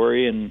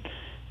category, and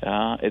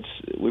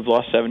we've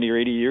lost 70 or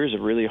 80 years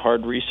of really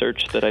hard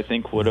research that I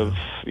think would have,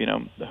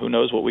 who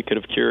knows what we could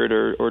have cured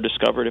or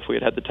discovered if we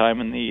had the time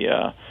and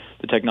the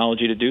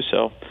technology to do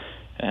so.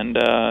 And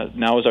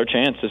now is our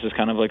chance. This is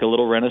kind of like a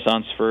little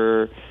renaissance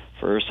for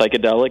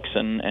psychedelics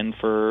and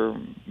for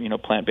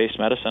plant-based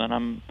medicine, and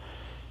I'm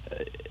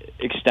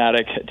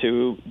ecstatic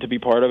to be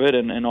part of it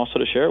and also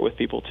to share it with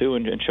people too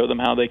and show them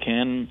how they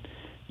can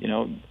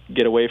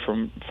get away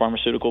from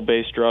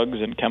pharmaceutical-based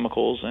drugs and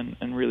chemicals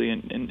and really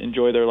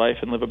enjoy their life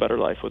and live a better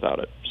life without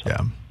it. So.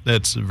 Yeah,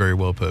 that's very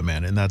well put,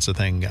 man. And that's the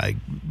thing. I,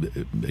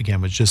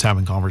 again, was just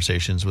having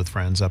conversations with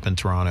friends up in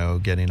Toronto,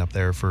 getting up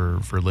there for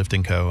Lift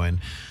 & Co. and,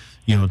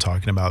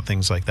 talking about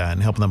things like that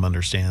and helping them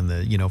understand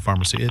that,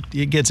 pharmacy,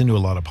 it gets into a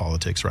lot of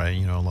politics, right?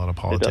 A lot of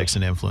politics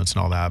and influence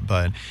and all that.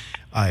 But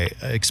I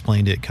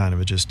explained it kind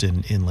of just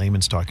in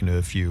layman's, talking to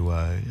a few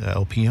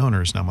LP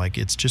owners, and I'm like,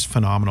 it's just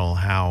phenomenal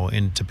how,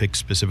 and to pick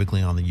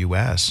specifically on the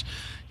U.S.,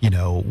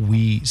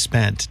 we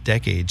spent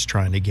decades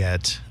trying to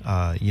get,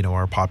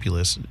 our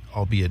populace,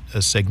 albeit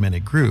a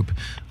segmented group,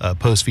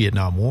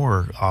 post-Vietnam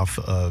War off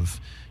of,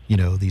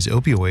 these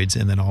opioids,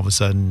 and then all of a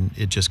sudden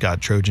it just got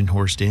Trojan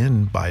horsed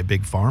in by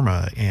Big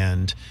Pharma.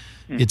 And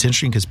it's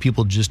interesting because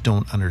people just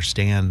don't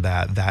understand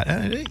that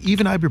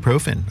even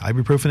ibuprofen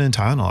and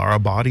Tylenol, our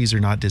bodies are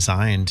not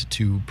designed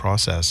to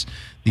process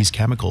these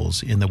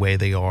chemicals in the way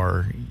they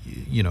are,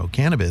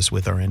 cannabis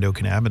with our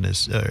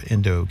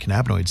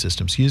endocannabinoid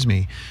system,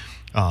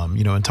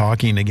 and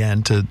talking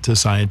again to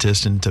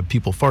scientists and to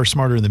people far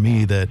smarter than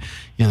me that,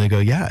 they go,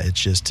 yeah,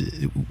 it's just,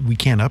 we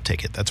can't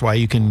uptake it. That's why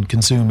you can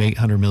consume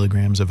 800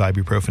 milligrams of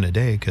ibuprofen a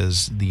day,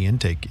 because the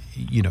intake,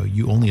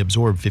 you only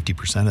absorb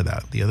 50% of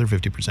that. The other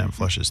 50%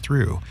 flushes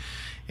through.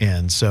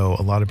 And so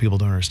a lot of people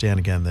don't understand,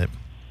 again, that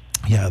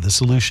Yeah, the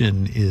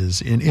solution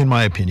is, in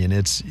my opinion,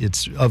 it's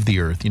of the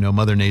earth.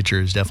 Mother Nature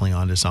is definitely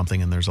onto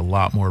something, and there's a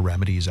lot more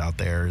remedies out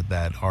there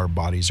that our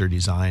bodies are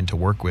designed to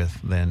work with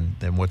than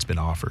what's been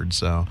offered.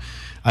 So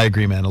I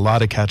agree, man. A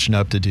lot of catching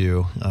up to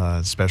do,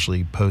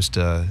 especially post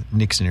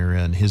Nixon era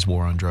and his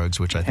war on drugs,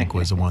 which I think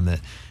was the one that,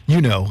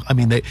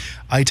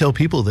 I tell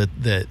people that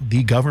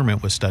the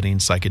government was studying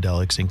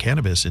psychedelics and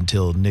cannabis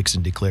until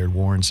Nixon declared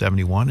war in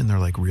 1971, and they're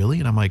like, really?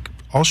 And I'm like,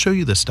 I'll show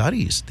you the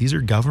studies. These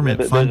are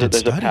government-funded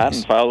studies. There's a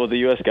patent filed with the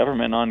U.S.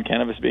 government on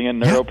cannabis being a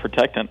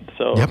neuroprotectant.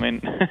 So, yep.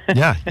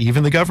 Yeah,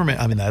 even the government.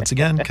 That's,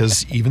 again,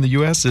 because even the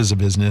U.S. is a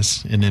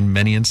business, and in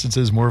many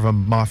instances more of a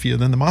mafia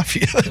than the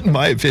mafia, in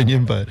my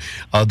opinion, but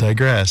I'll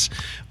digress.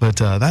 But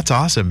that's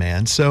awesome,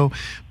 man. So,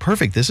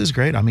 perfect. This is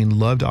great.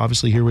 Love to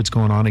obviously hear what's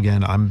going on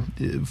again. I'm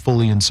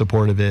fully in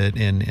support of it,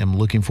 and am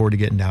looking forward to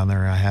getting down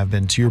there. I have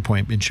been, to your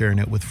point, been sharing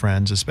it with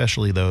friends,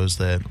 especially those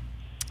that,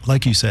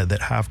 like you said,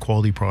 that have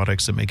quality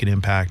products that make an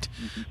impact,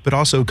 but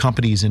also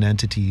companies and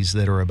entities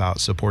that are about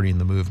supporting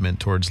the movement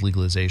towards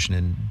legalization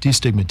and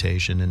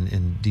destigmatization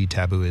and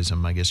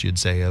detabooism, I guess you'd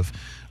say, of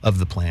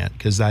the plant,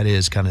 because that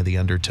is kind of the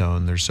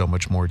undertone. There's so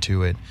much more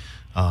to it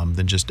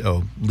than just,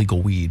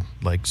 legal weed,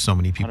 like so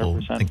many people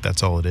 100%. think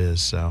that's all it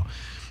is. So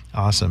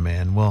awesome,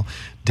 man. Well,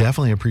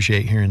 definitely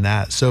appreciate hearing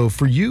that. So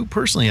for you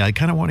personally, I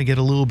kind of want to get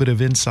a little bit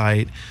of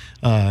insight,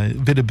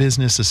 bit of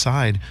business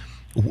aside.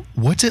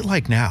 What's it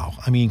like now?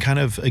 Kind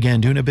of,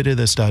 again, doing a bit of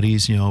the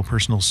studies,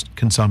 personal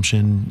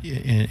consumption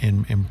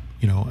and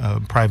a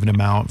private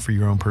amount for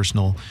your own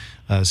personal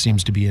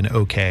seems to be an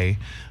okay,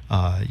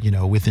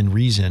 within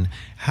reason.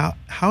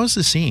 How's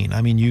the scene?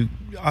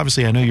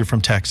 Obviously, I know you're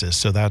from Texas,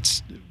 so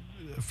that's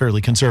a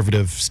fairly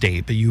conservative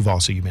state, but you've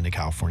been to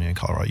California and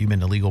Colorado. You've been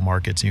to legal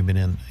markets, and you've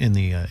been in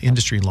the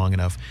industry long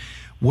enough.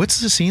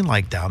 What's the scene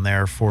like down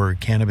there for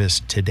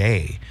cannabis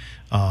today?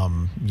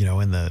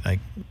 In the, I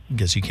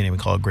guess you can't even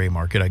call it gray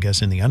market, I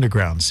guess in the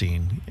underground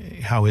scene,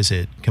 how is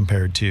it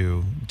compared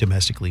to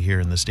domestically here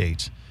in the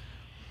States?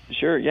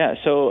 Sure, yeah.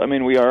 So,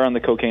 we are on the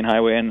cocaine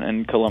highway,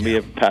 and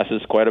Colombia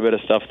passes quite a bit of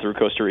stuff through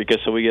Costa Rica,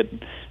 so we get,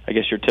 I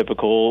guess, your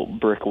typical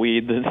brick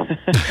weed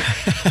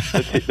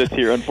that's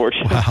here,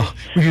 unfortunately. Wow.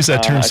 We use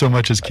that term so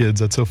much as kids.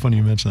 That's so funny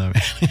you mention that,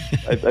 man.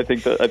 I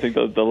think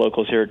the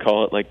locals here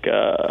call it like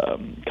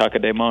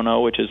caca de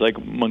mono, which is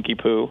like monkey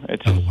poo.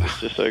 It's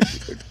just a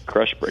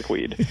crushed brick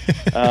weed.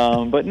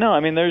 But no,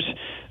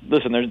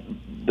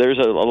 there's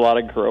a lot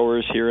of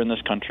growers here in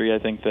this country, I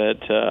think,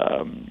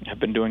 that have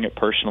been doing it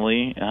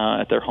personally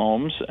at their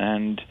homes,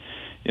 and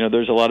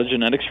there's a lot of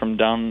genetics from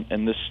down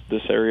in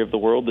this area of the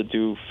world that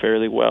do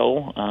fairly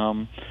well.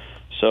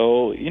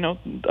 So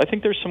I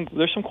think there's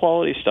some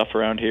quality stuff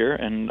around here,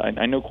 and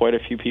I know quite a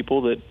few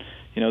people that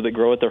that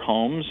grow at their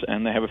homes,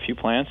 and they have a few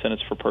plants, and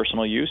it's for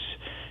personal use,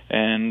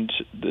 and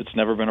it's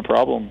never been a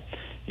problem.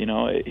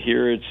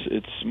 Here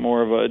it's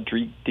more of a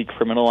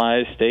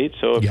decriminalized state.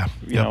 So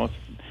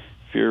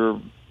if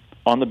you're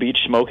on the beach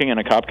smoking and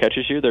a cop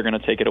catches you, they're going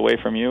to take it away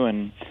from you,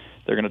 and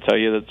they're going to tell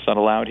you that it's not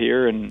allowed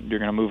here, and you're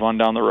going to move on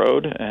down the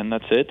road, and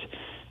that's it.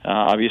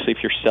 Obviously,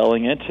 if you're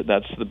selling it,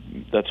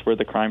 that's where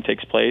the crime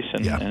takes place,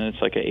 and it's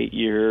like an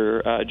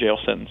 8-year jail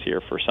sentence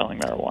here for selling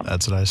marijuana.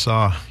 That's what I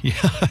saw.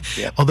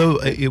 Yeah. Although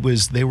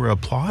they were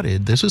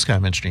applauded. This was kind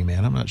of interesting,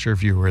 man. I'm not sure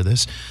if you were aware of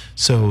this.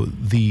 So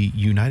the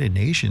United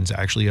Nations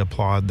actually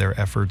applaud their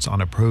efforts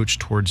on approach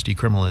towards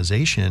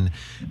decriminalization,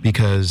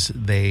 because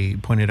they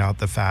pointed out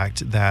the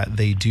fact that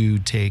they do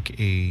take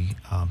a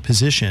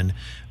position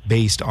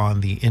based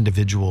on the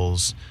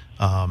individual's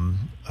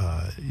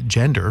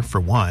gender, for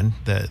one,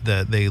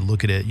 that they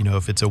look at it,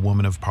 if it's a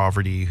woman of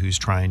poverty who's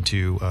trying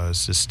to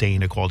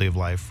sustain a quality of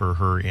life for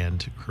her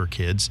and her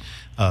kids,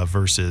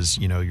 versus,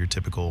 your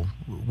typical,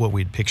 what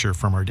we'd picture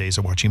from our days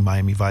of watching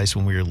Miami Vice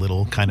when we were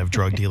little, kind of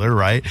drug dealer,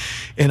 right?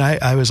 And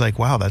I was like,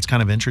 wow, that's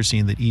kind of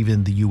interesting that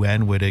even the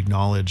UN would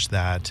acknowledge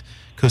that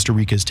Costa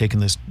Rica has taken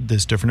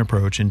this different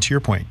approach. And to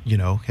your point,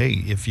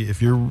 hey,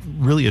 if you're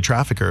really a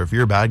trafficker, if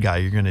you're a bad guy,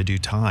 you're going to do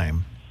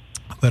time.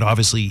 But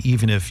obviously,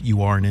 even if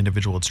you are an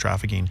individual that's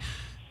trafficking,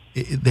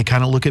 they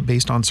kind of look at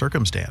based on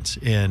circumstance.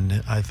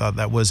 And I thought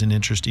that was an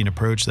interesting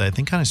approach that I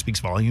think kind of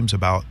speaks volumes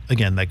about,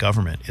 again, that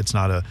government. It's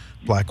not a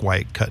black,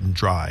 white, cut and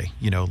dry,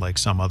 like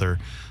some other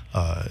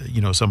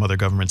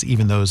governments,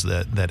 even those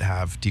that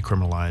have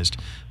decriminalized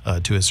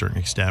to a certain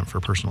extent for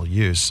personal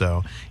use.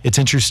 So it's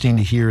interesting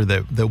to hear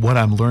that what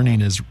I'm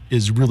learning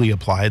is really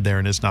applied there,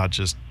 and it's not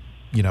just,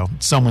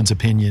 someone's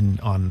opinion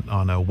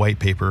on a white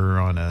paper or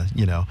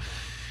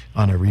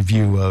on a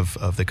review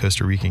of the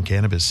Costa Rican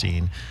cannabis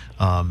scene.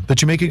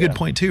 But you make a good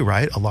point too,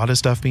 right? A lot of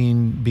stuff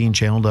being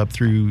channeled up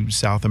through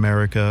South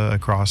America,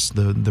 across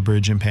the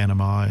bridge in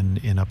Panama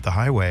and up the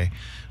highway,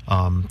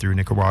 through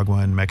Nicaragua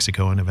and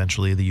Mexico, and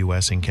eventually the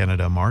U.S. and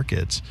Canada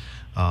markets.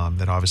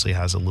 That obviously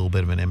has a little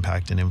bit of an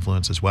impact and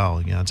influence as well.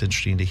 It's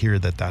interesting to hear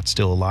that that's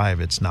still alive.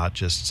 It's not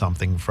just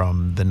something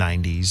from the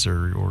 90s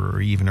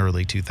or even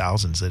early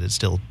 2000s, that it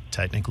still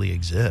technically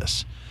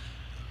exists.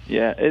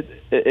 Yeah,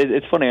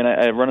 it's funny, and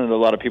I run into a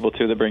lot of people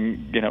too that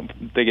bring,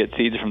 they get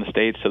seeds from the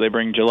States, so they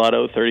bring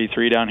Gelato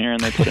 33 down here and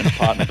they put it in a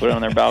pot and they put it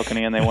on their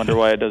balcony, and they wonder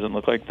why it doesn't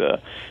look like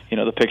the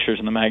pictures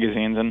in the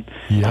magazines. And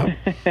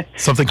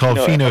something called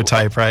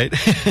phenotype, right?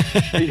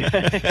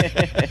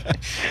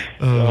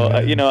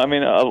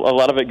 A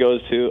lot of it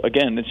goes to,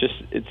 again,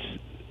 it's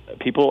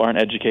people aren't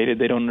educated.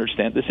 They don't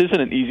understand. This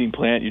isn't an easy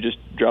plant. You just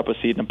drop a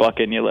seed in a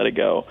bucket and you let it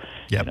go.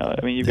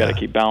 Yep. You've got to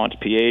keep balanced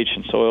pH,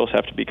 and soils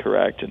have to be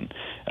correct. And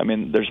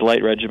there's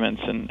light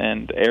regiments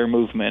and air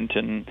movement,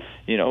 and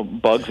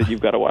bugs that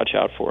you've got to watch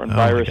out for, and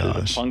viruses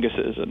and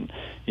funguses. And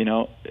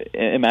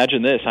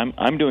imagine this: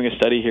 I'm doing a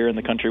study here in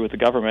the country with the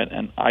government,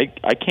 and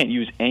I can't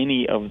use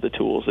any of the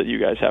tools that you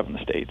guys have in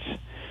the States.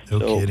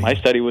 So my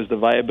study was the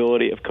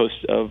viability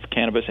of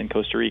cannabis in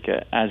Costa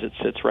Rica as it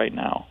sits right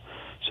now.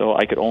 So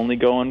I could only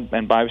go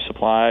and buy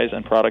supplies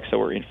and products that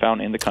were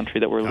found in the country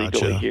that were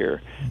legally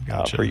here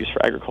for use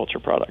for agriculture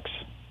products.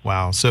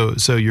 Wow. So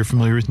you're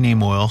familiar with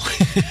neem oil?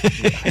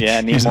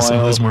 Yeah, neem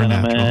oil,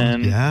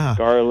 cinnamon,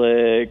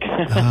 garlic.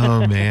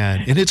 Oh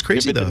man, and it's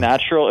crazy though.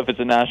 If it's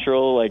a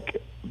natural,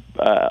 like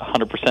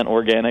 100%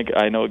 organic,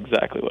 I know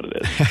exactly what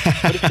it is.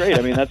 But it's great.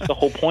 That's the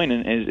whole point.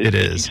 Is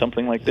taking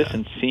something like this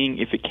and seeing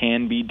if it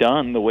can be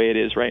done the way it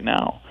is right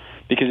now.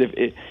 Because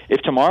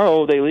if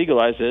tomorrow they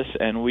legalize this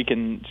and we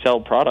can sell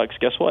products,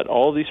 guess what?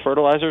 All of these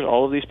fertilizers,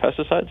 all of these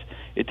pesticides,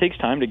 it takes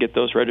time to get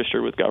those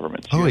registered with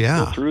governments. You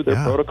have to go through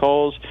their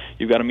protocols.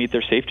 You've got to meet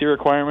their safety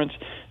requirements.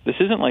 This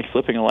isn't like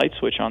flipping a light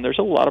switch on. There's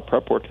a lot of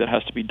prep work that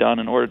has to be done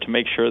in order to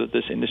make sure that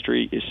this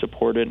industry is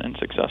supported and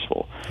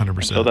successful.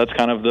 100%. So that's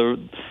kind of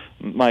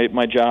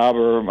my job,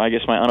 or I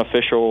guess my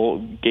unofficial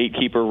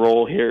gatekeeper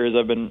role here, is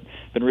I've been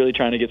really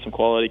trying to get some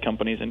quality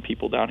companies and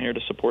people down here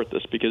to support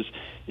this, because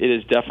it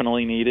is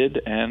definitely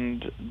needed,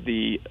 and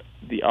the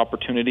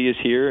opportunity is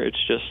here.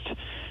 It's just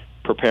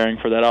preparing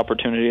for that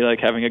opportunity, like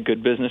having a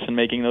good business and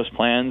making those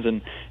plans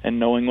and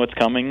knowing what's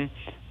coming.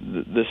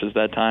 This is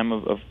that time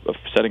of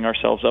setting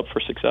ourselves up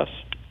for success.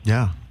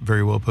 Yeah,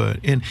 very well put.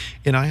 And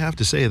I have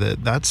to say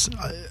that's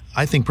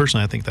I think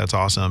that's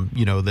awesome,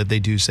 that they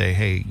do say,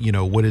 hey,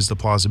 what is the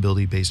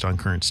plausibility based on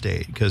current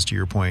state? Because to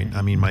your point,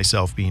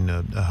 myself being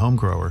a home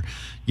grower,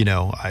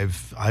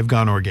 I've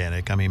gone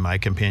organic. My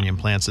companion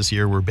plants this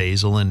year were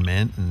basil and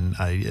mint, and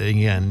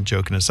again,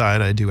 joking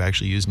aside, I do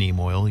actually use neem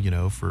oil,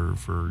 for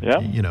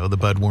the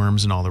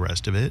budworms and all the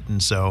rest of it.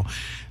 And so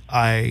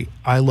I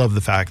love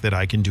the fact that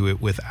I can do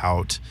it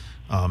without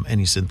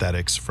any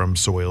synthetics from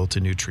soil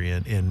to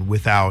nutrient, and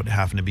without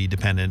having to be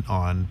dependent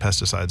on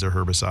pesticides or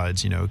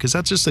herbicides, because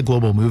that's just a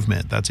global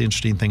movement. That's the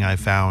interesting thing I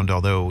found,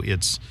 although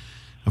it's,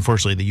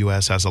 unfortunately, the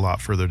U.S. has a lot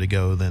further to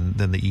go than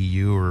the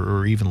EU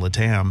or even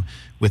LATAM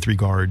with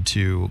regard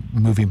to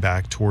moving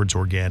back towards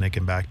organic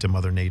and back to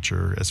Mother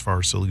Nature as far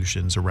as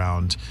solutions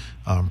around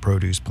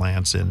produce,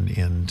 plants,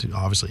 and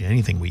obviously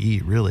anything we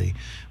eat, really.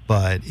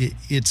 But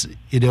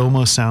it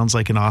almost sounds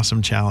like an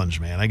awesome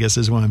challenge, man. I guess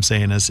is what I'm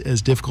saying.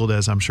 As difficult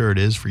as I'm sure it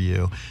is for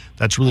you,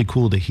 that's really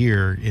cool to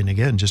hear. And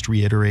again, just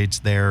reiterates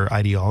their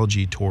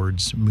ideology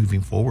towards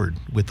moving forward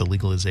with the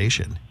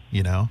legalization,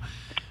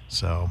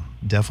 So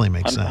definitely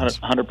makes sense.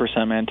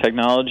 100%, man.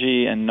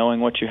 Technology and knowing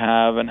what you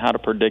have and how to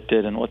predict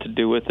it and what to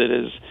do with it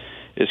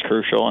is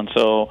crucial. And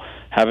so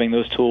having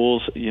those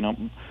tools,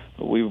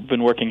 we've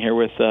been working here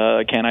with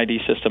a Can ID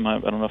system. I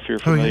don't know if you're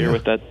familiar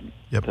with that.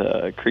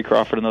 Yep. Cree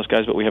Crawford and those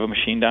guys, but we have a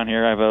machine down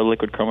here. I have a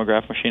liquid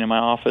chromograph machine in my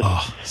office.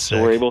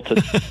 So we're able to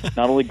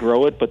not only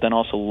grow it, but then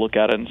also look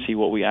at it and see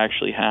what we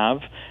actually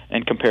have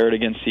and compare it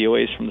against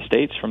COAs from the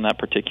States from that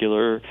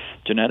particular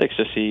genetics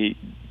to see,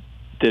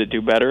 did it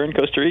do better in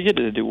Costa Rica?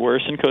 Did it do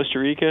worse in Costa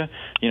Rica?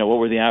 What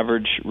were the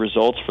average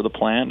results for the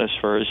plant as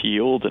far as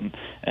yield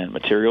and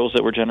materials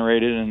that were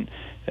generated?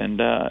 And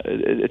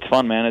it's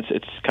fun, man.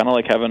 It's kind of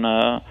like having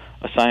a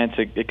science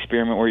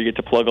experiment where you get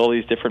to plug all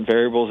these different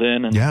variables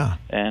in,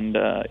 and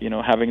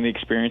having the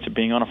experience of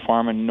being on a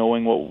farm and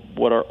knowing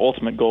what our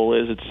ultimate goal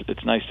is.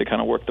 It's nice to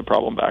kind of work the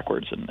problem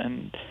backwards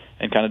and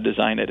kind of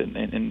design it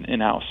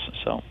in-house.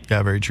 So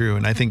yeah, very true.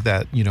 And I think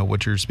that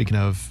what you're speaking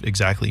of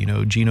exactly,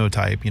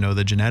 genotype,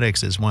 the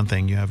genetics is one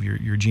thing. You have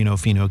your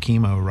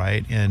genophenochemo,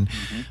 right? And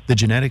the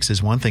genetics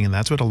is one thing, and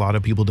that's what a lot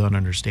of people don't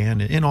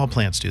understand. And all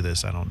plants do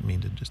this. I don't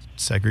mean to just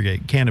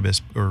segregate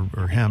cannabis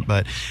or hemp,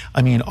 but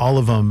all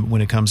of them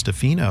when it comes to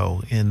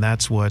pheno, and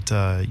that's what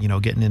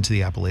getting into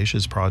the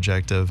Appalachians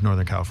Project of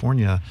Northern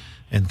California,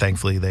 and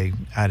thankfully they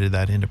added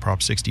that into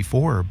Prop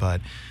 64,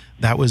 but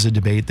that was a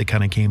debate that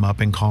kind of came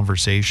up in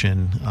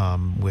conversation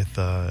with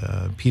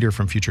Peter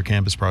from Future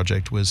Cannabis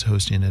Project was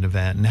hosting an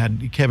event and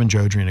had Kevin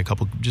Jodrey and a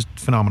couple just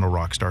phenomenal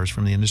rock stars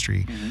from the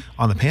industry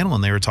on the panel,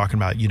 and they were talking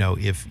about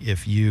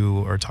if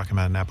you are talking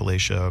about an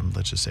Appalachia,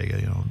 let's just say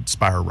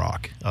Spire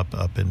Rock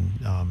up in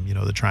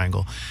the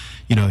Triangle,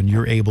 and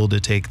you're able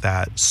to take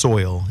that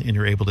soil and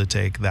you're able to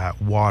take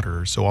that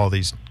water, so all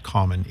these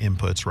common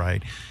inputs,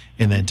 right?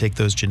 and then take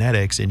those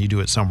genetics and you do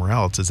it somewhere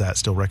else, is that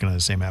still recognized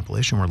as the same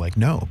appellation? We're like,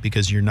 no,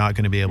 because you're not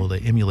going to be able to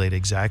emulate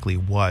exactly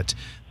what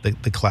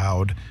the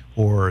cloud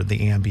or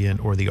the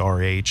ambient or the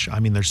RH. I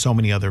mean, there's so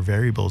many other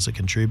variables that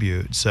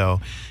contribute. So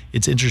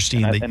it's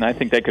interesting. And I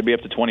think that could be up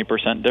to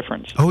 20%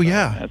 difference. Oh,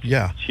 yeah.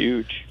 That's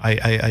huge.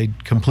 I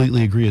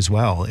completely agree as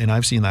well. And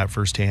I've seen that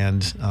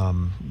firsthand.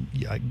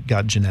 I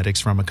got genetics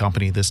from a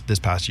company this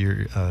past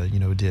year,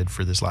 did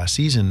for this last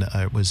season.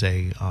 It was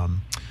a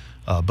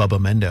Bubba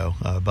Mendo,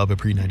 Bubba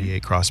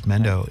Pre-98 cross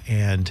Mendo.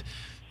 And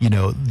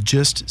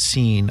just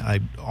seeing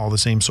all the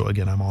same soil.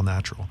 Again, I'm all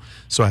natural,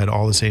 so I had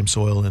all the same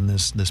soil in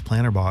this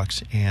planter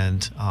box,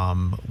 and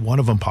one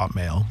of them popped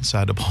male, so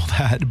I had to pull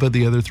that. But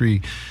the other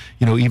three,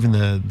 even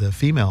the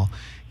female,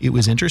 it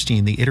was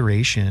interesting, the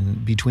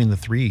iteration between the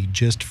three,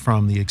 just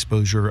from the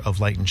exposure of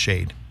light and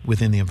shade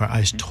within the environment.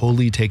 I was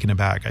totally taken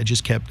aback. I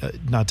just kept,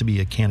 not to be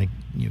a can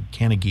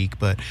of geek,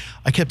 but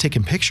I kept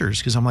taking pictures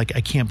because I'm like,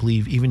 I can't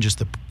believe even just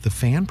the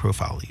fan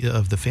profile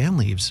of the fan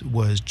leaves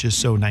was just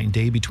so night and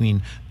day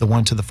between the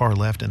one to the far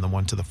left and the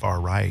one to the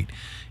far right.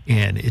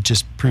 And it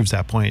just proves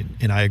that point.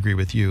 And I agree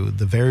with you.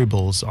 The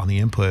variables on the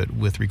input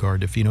with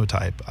regard to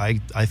phenotype,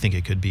 I think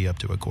it could be up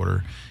to a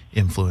quarter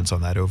influence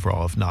on that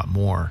overall, if not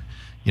more.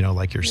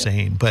 Like you're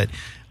saying. But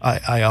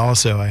I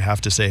also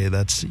have to say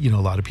that's, a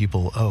lot of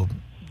people,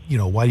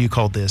 why do you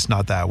call this,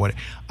 not that? What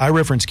I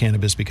reference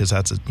cannabis because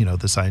that's,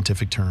 the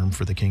scientific term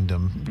for the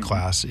kingdom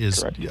class is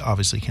Correct.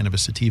 Obviously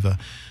cannabis sativa.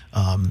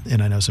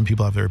 And I know some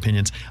people have their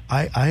opinions.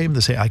 I am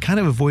the same. I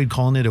kind of avoid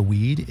calling it a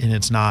weed, and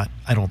it's not,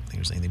 I don't think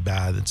there's anything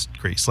bad. It's a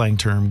great slang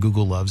term.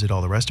 Google loves it,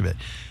 all the rest of it.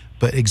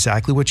 But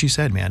exactly what you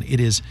said, man, it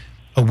is.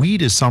 A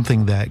weed is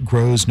something that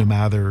grows no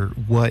matter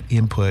what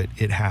input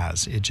it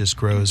has. It just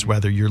grows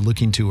whether you're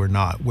looking to or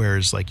not.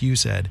 Whereas, like you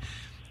said,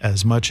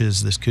 as much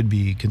as this could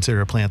be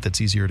considered a plant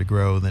that's easier to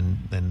grow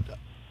than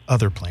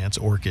other plants,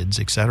 orchids,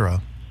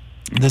 etc.,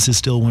 this is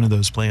still one of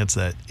those plants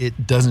that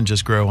it doesn't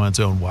just grow on its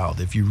own wild.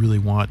 If you really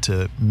want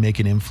to make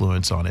an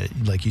influence on it,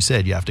 like you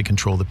said, you have to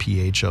control the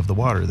pH of the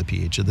water, the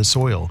pH of the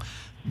soil,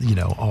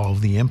 all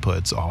of the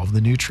inputs, all of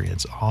the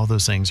nutrients, all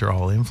those things are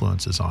all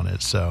influences on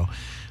it. So,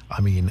 I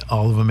mean,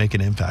 all of them make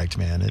an impact,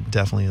 man. It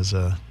definitely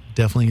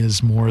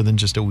is more than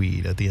just a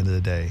weed at the end of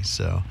the day.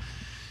 So,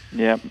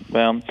 yeah.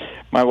 Well,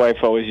 my wife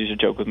always used to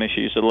joke with me.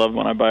 She used to love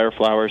when I buy her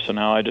flowers, so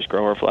now I just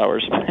grow her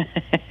flowers.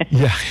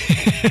 Yeah,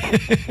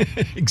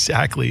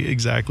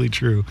 exactly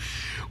true.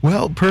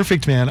 Well,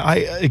 perfect, man.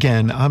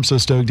 I'm so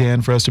stoked,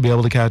 Dan, for us to be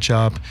able to catch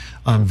up.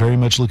 I'm very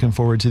much looking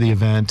forward to the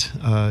event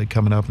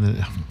coming up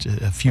in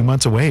a few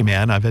months away,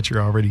 man. I bet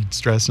you're already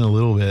stressing a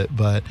little bit,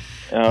 but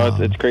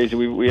it's crazy.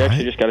 We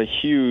actually just got a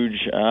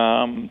huge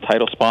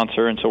title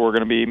sponsor, and so we're going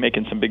to be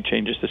making some big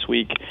changes this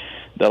week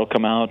that'll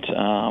come out,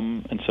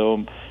 and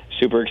so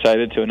super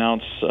excited to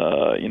announce,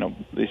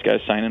 these guys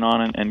signing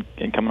on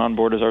and coming on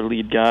board as our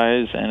lead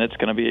guys, and it's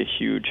going to be a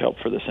huge help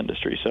for this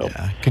industry. So,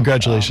 yeah,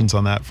 congratulations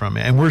on that from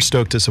me. And we're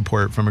stoked to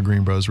support from a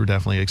Green Bros. We're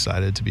definitely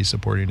excited to be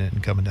supporting it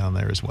and coming down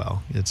there as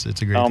well. It's a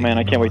great. Oh man,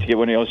 I can't wait to get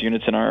one of those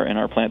units in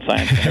our plant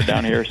science center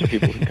down here, so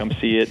people can come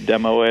see it,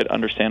 demo it,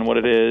 understand what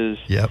it is.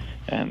 Yep.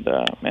 And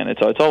man,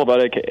 it's all about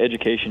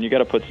education. You got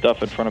to put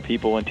stuff in front of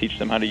people and teach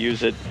them how to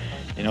use it.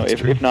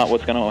 If not,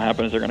 what's going to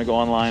happen is they're going to go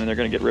online and they're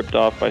going to get ripped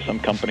off by some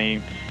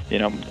company,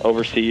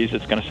 overseas.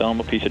 It's going to sell them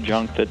a piece of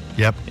junk that,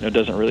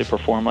 doesn't really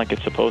perform like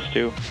it's supposed to.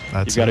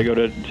 You've got to go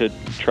to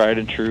tried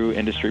and true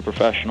industry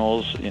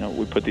professionals.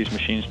 We put these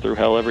machines through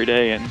hell every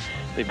day, and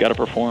they've got to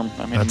perform.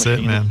 I mean, that's a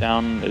machine that's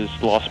down is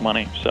lost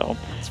money. So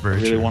I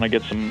really want to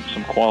get some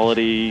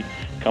quality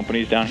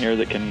companies down here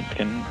that can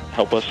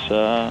help us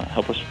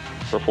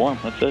perform.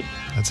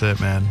 That's it,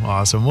 man.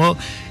 Awesome. Well,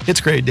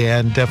 it's great,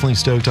 Dan. Definitely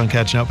stoked on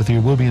catching up with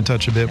you. We'll be in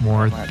touch a bit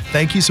more.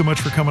 Thank you so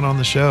much for coming on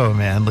the show,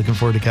 man. Looking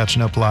forward to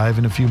catching up live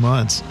in a few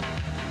months.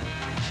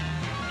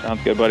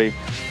 Sounds good, buddy.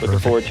 Looking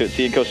forward to it.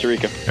 See you in Costa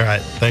Rica. All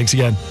right. Thanks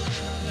again.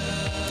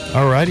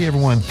 All righty,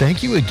 everyone.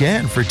 Thank you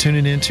again for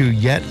tuning in to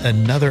yet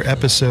another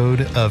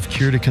episode of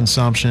Cure to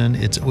Consumption.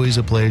 It's always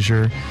a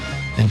pleasure.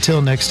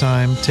 Until next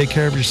time, take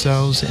care of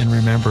yourselves, and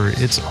remember,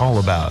 it's all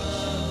about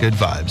good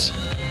vibes.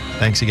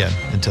 Thanks again.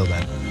 Until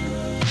then.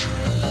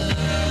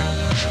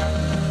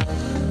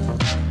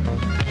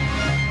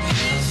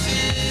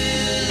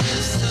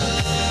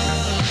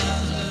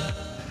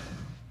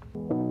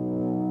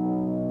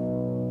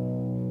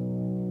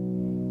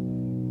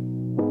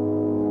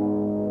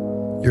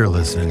 You're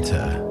listening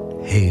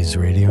to Hayes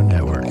Radio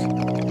Network,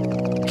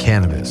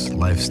 Cannabis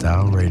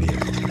Lifestyle Radio.